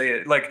shouldn't say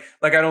it like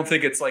I don't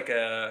think it's like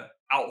a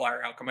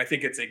outlier outcome. I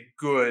think it's a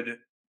good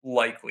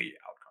likely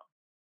outcome.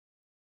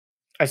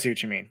 I see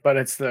what you mean, but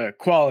it's the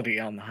quality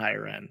on the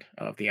higher end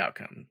of the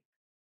outcome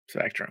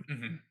spectrum.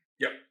 Mm-hmm.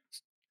 Yep.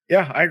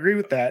 Yeah, I agree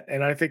with that,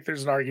 and I think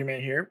there's an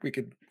argument here. We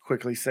could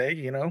quickly say,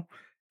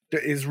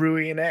 is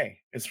Rui an A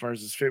as far as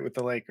his fit with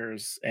the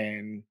Lakers,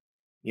 and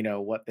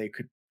what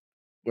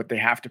they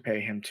have to pay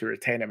him to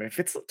retain him. If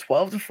it's a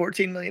 $12 to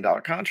 $14 million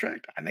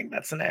contract, I think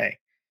that's an A.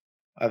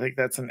 I think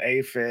that's an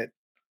A fit.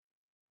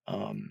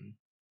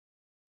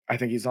 I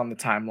think he's on the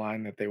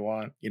timeline that they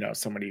want,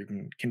 somebody who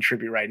can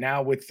contribute right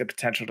now with the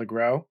potential to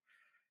grow.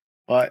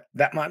 But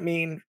that might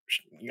mean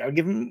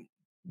give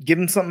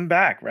him something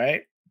back,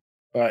 right?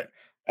 But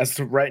as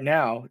to right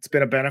now, it's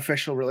been a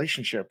beneficial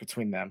relationship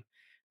between them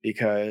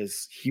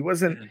because he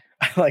wasn't.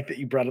 I like that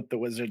you brought up the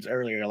Wizards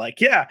earlier.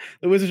 Like, yeah,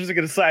 the Wizards are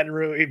going to sign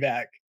Rui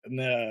back, and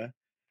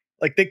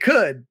they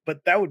could,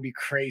 but that would be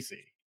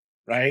crazy,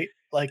 right?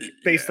 Like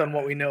based on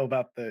what we know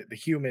about the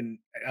human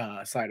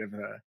side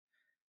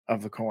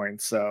of the coin.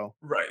 So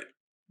right,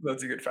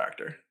 that's a good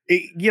factor.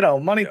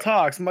 Money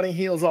talks, money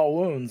heals all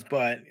wounds,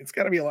 but it's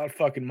got to be a lot of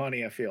fucking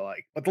money. I feel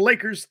like, but the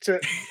Lakers to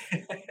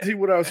see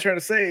what I was trying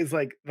to say is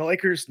like the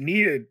Lakers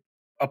needed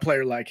a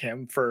player like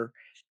him for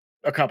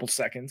a couple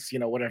seconds,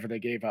 whatever they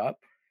gave up,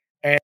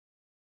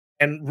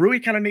 and Rui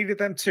kind of needed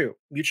them too,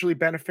 mutually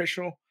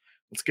beneficial.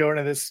 Let's go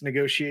into this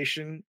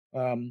negotiation,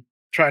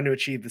 trying to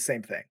achieve the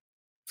same thing.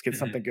 Let's get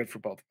something good for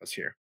both of us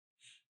here.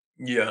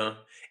 Yeah.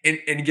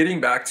 And getting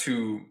back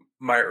to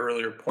my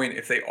earlier point,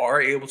 if they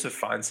are able to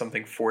find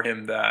something for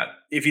him that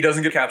if he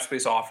doesn't get a cap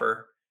space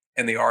offer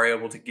and they are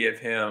able to give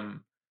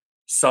him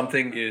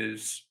something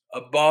is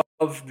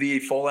above the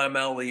full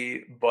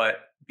MLE,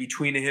 but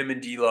between him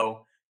and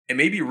D'Lo and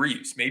maybe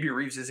Reeves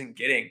isn't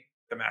getting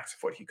the max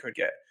of what he could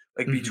get.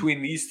 Like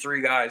between these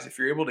three guys, if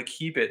you're able to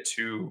keep it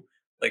to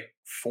like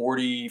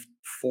 $44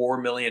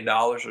 million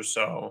or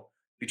so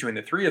between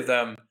the three of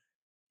them,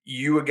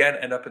 you again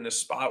end up in this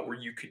spot where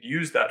you could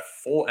use that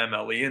full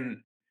MLE. And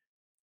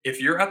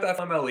if you're at that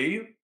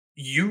MLE,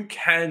 you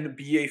can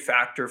be a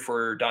factor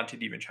for Dante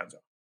DiVincenzo.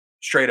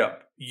 Straight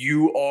up.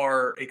 You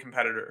are a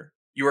competitor.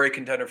 You are a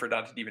contender for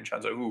Dante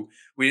DiVincenzo, who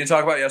we didn't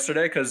talk about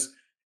yesterday because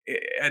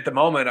at the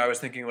moment I was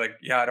thinking like,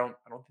 I don't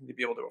think they'd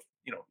be able to,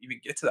 even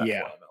get to that full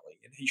MLE.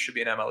 And he should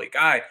be an MLE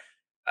guy.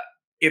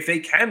 If they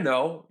can,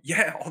 though,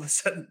 all of a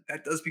sudden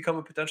that does become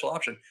a potential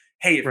option.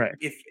 Hey,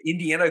 if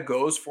Indiana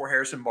goes for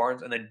Harrison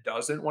Barnes and then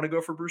doesn't want to go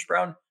for Bruce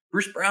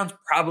Brown's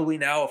probably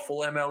now a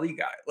full MLE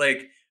guy.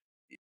 Like,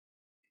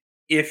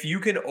 if you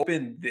can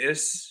open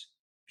this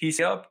piece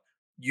up,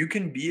 you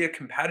can be a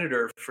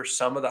competitor for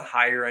some of the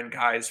higher end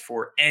guys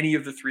for any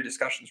of the three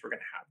discussions we're going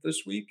to have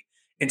this week.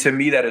 And to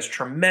me, that is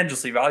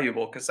tremendously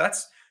valuable because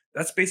that's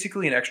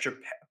basically an extra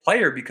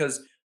player.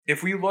 Because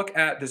if we look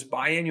at this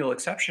biannual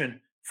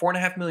exception,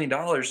 $4.5 million,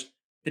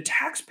 the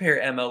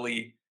taxpayer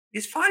MLE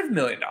is $5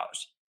 million.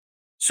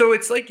 So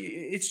it's like,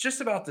 it's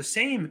just about the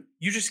same.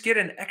 You just get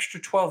an extra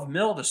 12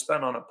 mil to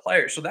spend on a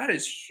player. So that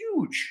is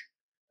huge.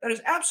 That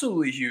is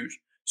absolutely huge.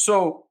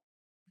 So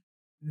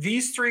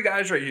these three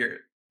guys right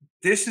here,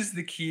 this is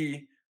the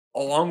key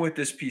along with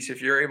this piece.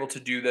 If you're able to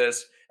do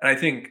this, and I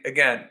think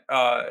again,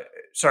 I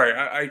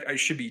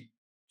should be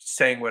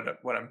saying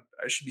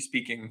I should be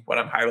speaking what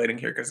I'm highlighting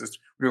here because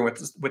we're doing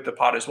with the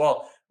pod as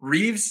well.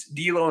 Reeves,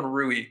 D'Lo, and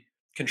Rui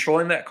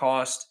controlling that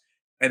cost,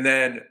 and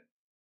then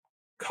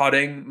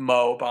cutting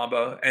Mo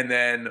Bamba, and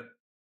then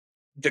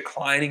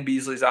declining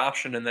Beasley's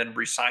option, and then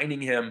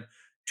re-signing him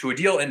to a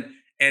deal.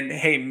 And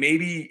hey,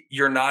 maybe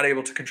you're not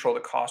able to control the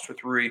cost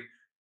with Rui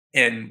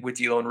and with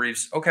D'Lo and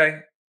Reeves.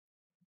 Okay,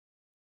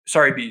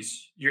 sorry,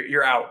 Bees,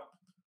 you're out.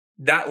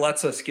 That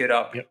lets us get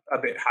up a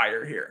bit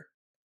higher here.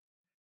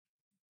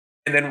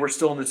 And then we're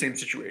still in the same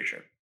situation.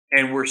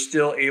 And we're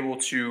still able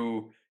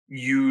to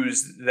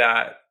use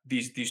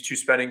these two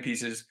spending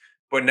pieces,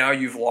 but now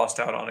you've lost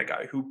out on a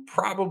guy who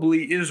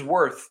probably is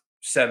worth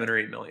 $7 or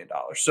 $8 million.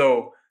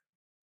 So,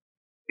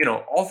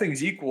 all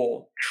things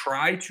equal,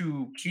 try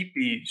to keep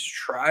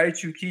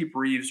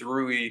Reeves,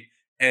 Rui,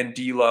 and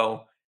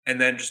D'Lo,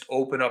 and then just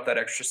open up that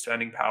extra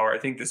spending power. I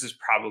think this is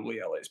probably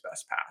LA's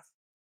best path.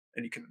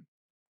 And you can,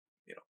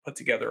 put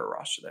together a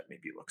roster that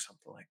maybe looks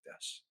something like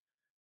this.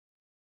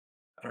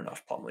 I don't know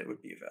if Plumlee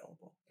would be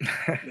available.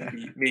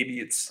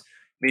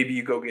 Maybe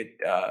you go get,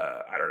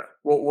 I don't know.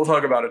 We'll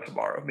talk about it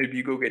tomorrow. Maybe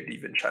you go get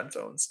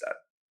DiVincenzo instead.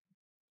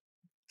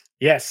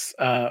 Yes.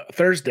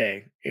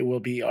 Thursday, it will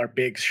be our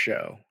big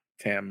show,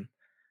 Tim.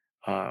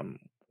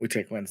 We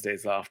take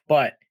Wednesdays off,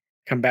 but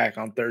come back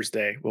on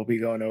Thursday. We'll be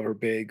going over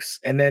bigs.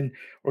 And then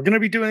we're going to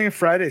be doing a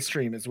Friday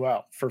stream as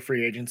well for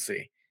free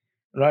agency.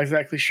 I'm not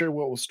exactly sure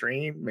what we'll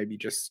stream. Maybe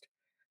just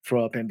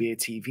throw up NBA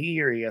TV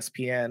or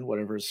ESPN,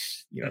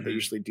 whatever's, they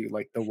usually do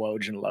like the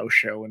Woj and Low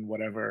show and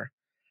whatever.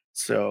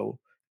 So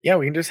yeah,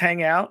 we can just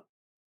hang out,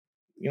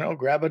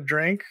 grab a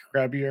drink,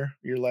 grab your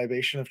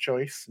libation of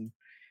choice and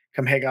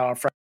come hang out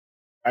on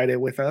Friday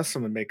with us.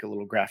 I'm going to make a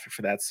little graphic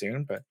for that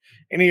soon, but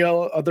any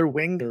other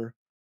wing or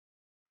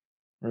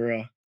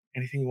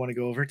anything you want to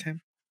go over,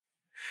 Tim?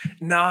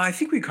 No, I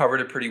think we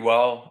covered it pretty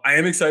well. I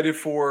am excited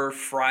for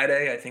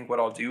Friday. I think what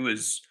I'll do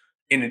is,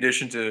 in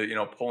addition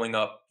to, pulling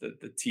up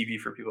the TV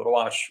for people to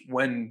watch,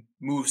 when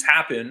moves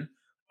happen,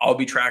 I'll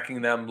be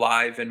tracking them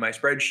live in my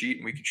spreadsheet,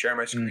 and we can share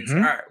my screen. All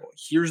right, well,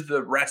 here's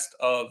the rest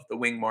of the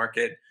wing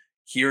market.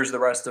 Here's the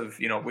rest of,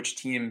 which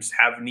teams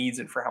have needs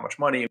and for how much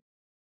money.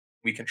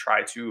 We can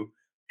try to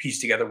piece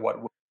together what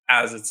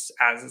as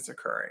it's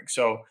occurring.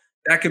 So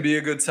that could be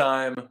a good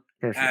time.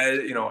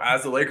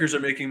 As the Lakers are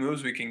making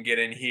moves, we can get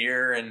in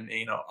here and,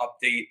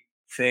 update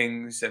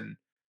things. And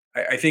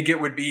I think it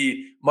would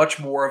be much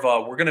more of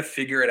we're going to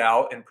figure it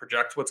out and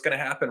project what's going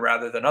to happen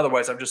rather than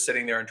otherwise I'm just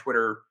sitting there on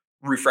Twitter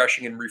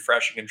refreshing and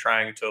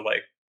trying to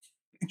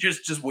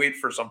just wait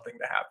for something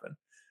to happen.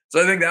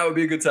 So I think that would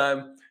be a good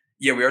time.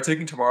 Yeah, we are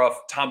taking tomorrow off.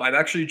 Tom, I'm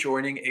actually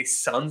joining a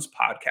Suns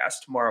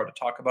podcast tomorrow to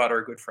talk about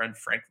our good friend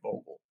Frank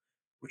Vogel,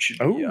 which should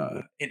be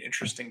an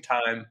interesting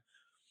time.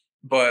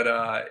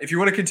 But if you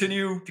want to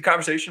continue the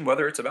conversation,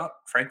 whether it's about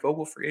Frank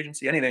Vogel, free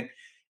agency, anything,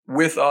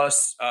 with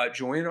us,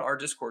 join our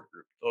Discord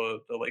group,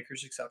 the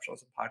Lakers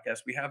Exceptionalism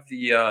Podcast. We have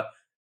the,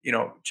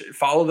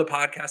 follow the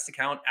podcast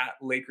account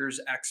at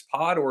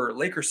LakersXPod or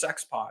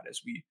LakersSexPod,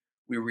 as we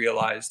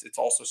realized it's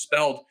also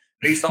spelled.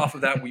 Based off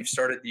of that, we've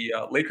started the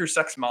Lakers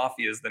Sex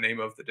Mafia is the name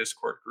of the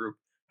Discord group.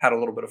 Had a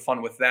little bit of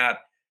fun with that.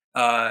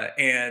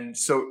 And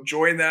so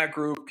join that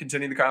group,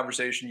 continue the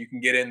conversation. You can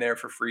get in there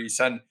for free.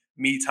 Send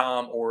me,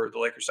 Tom, or the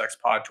Lakers Sex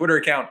Pod Twitter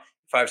account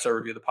 5-star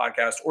review of the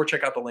podcast, or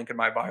check out the link in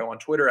my bio on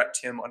Twitter at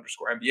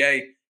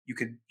Tim_NBA. You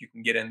can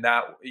get in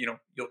that,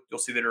 you'll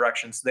see the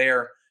directions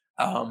there.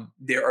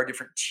 There are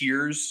different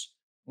tiers.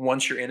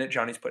 Once you're in it,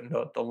 Johnny's putting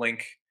the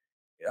link.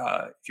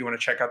 If you want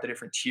to check out the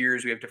different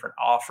tiers, we have different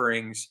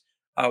offerings.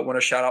 I want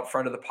to shout out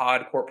friend of the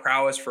pod, Court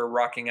Prowess, for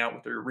rocking out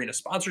with their arena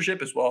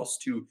sponsorship, as well as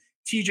to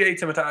TJ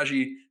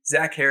Timataji,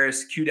 Zach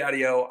Harris, Q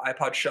Daddy-O,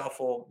 iPod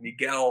Shuffle,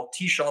 Miguel,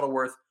 T.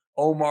 Shuttleworth,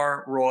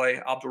 Omar, Roy,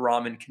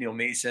 Abdurrahman, Keneal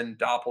Mason,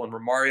 Doppel, and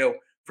Romario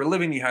for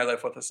living the high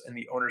life with us in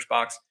the owner's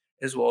box,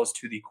 as well as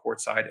to the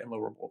courtside and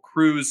lower bowl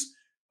crews.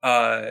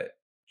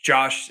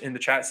 Josh in the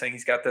chat saying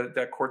he's got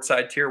that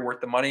courtside tier worth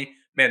the money.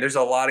 Man, there's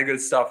a lot of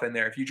good stuff in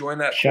there. If you join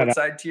that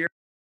courtside tier,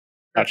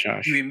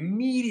 you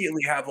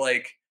immediately have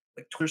like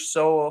or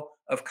so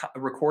of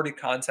recorded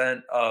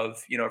content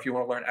of, if you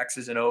want to learn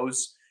X's and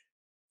O's,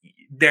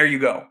 there you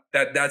go.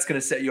 That's going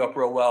to set you up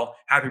real well.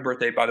 Happy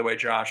birthday, by the way,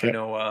 Josh. Yep. I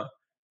know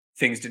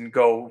things didn't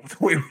go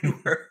the way we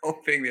were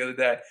hoping the other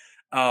day.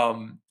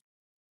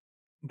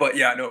 But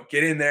yeah, no,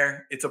 get in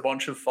there. It's a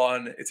bunch of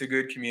fun. It's a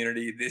good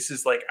community. This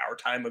is like our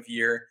time of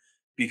year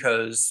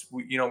because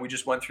we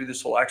just went through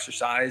this whole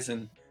exercise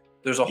and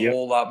there's a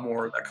whole lot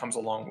more that comes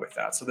along with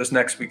that. So this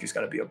next week is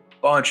going to be a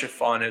bunch of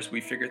fun as we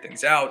figure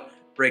things out,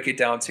 break it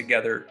down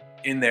together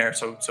in there.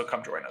 So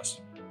come join us.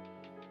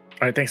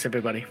 All right. Thanks,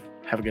 everybody.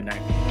 Have a good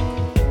night.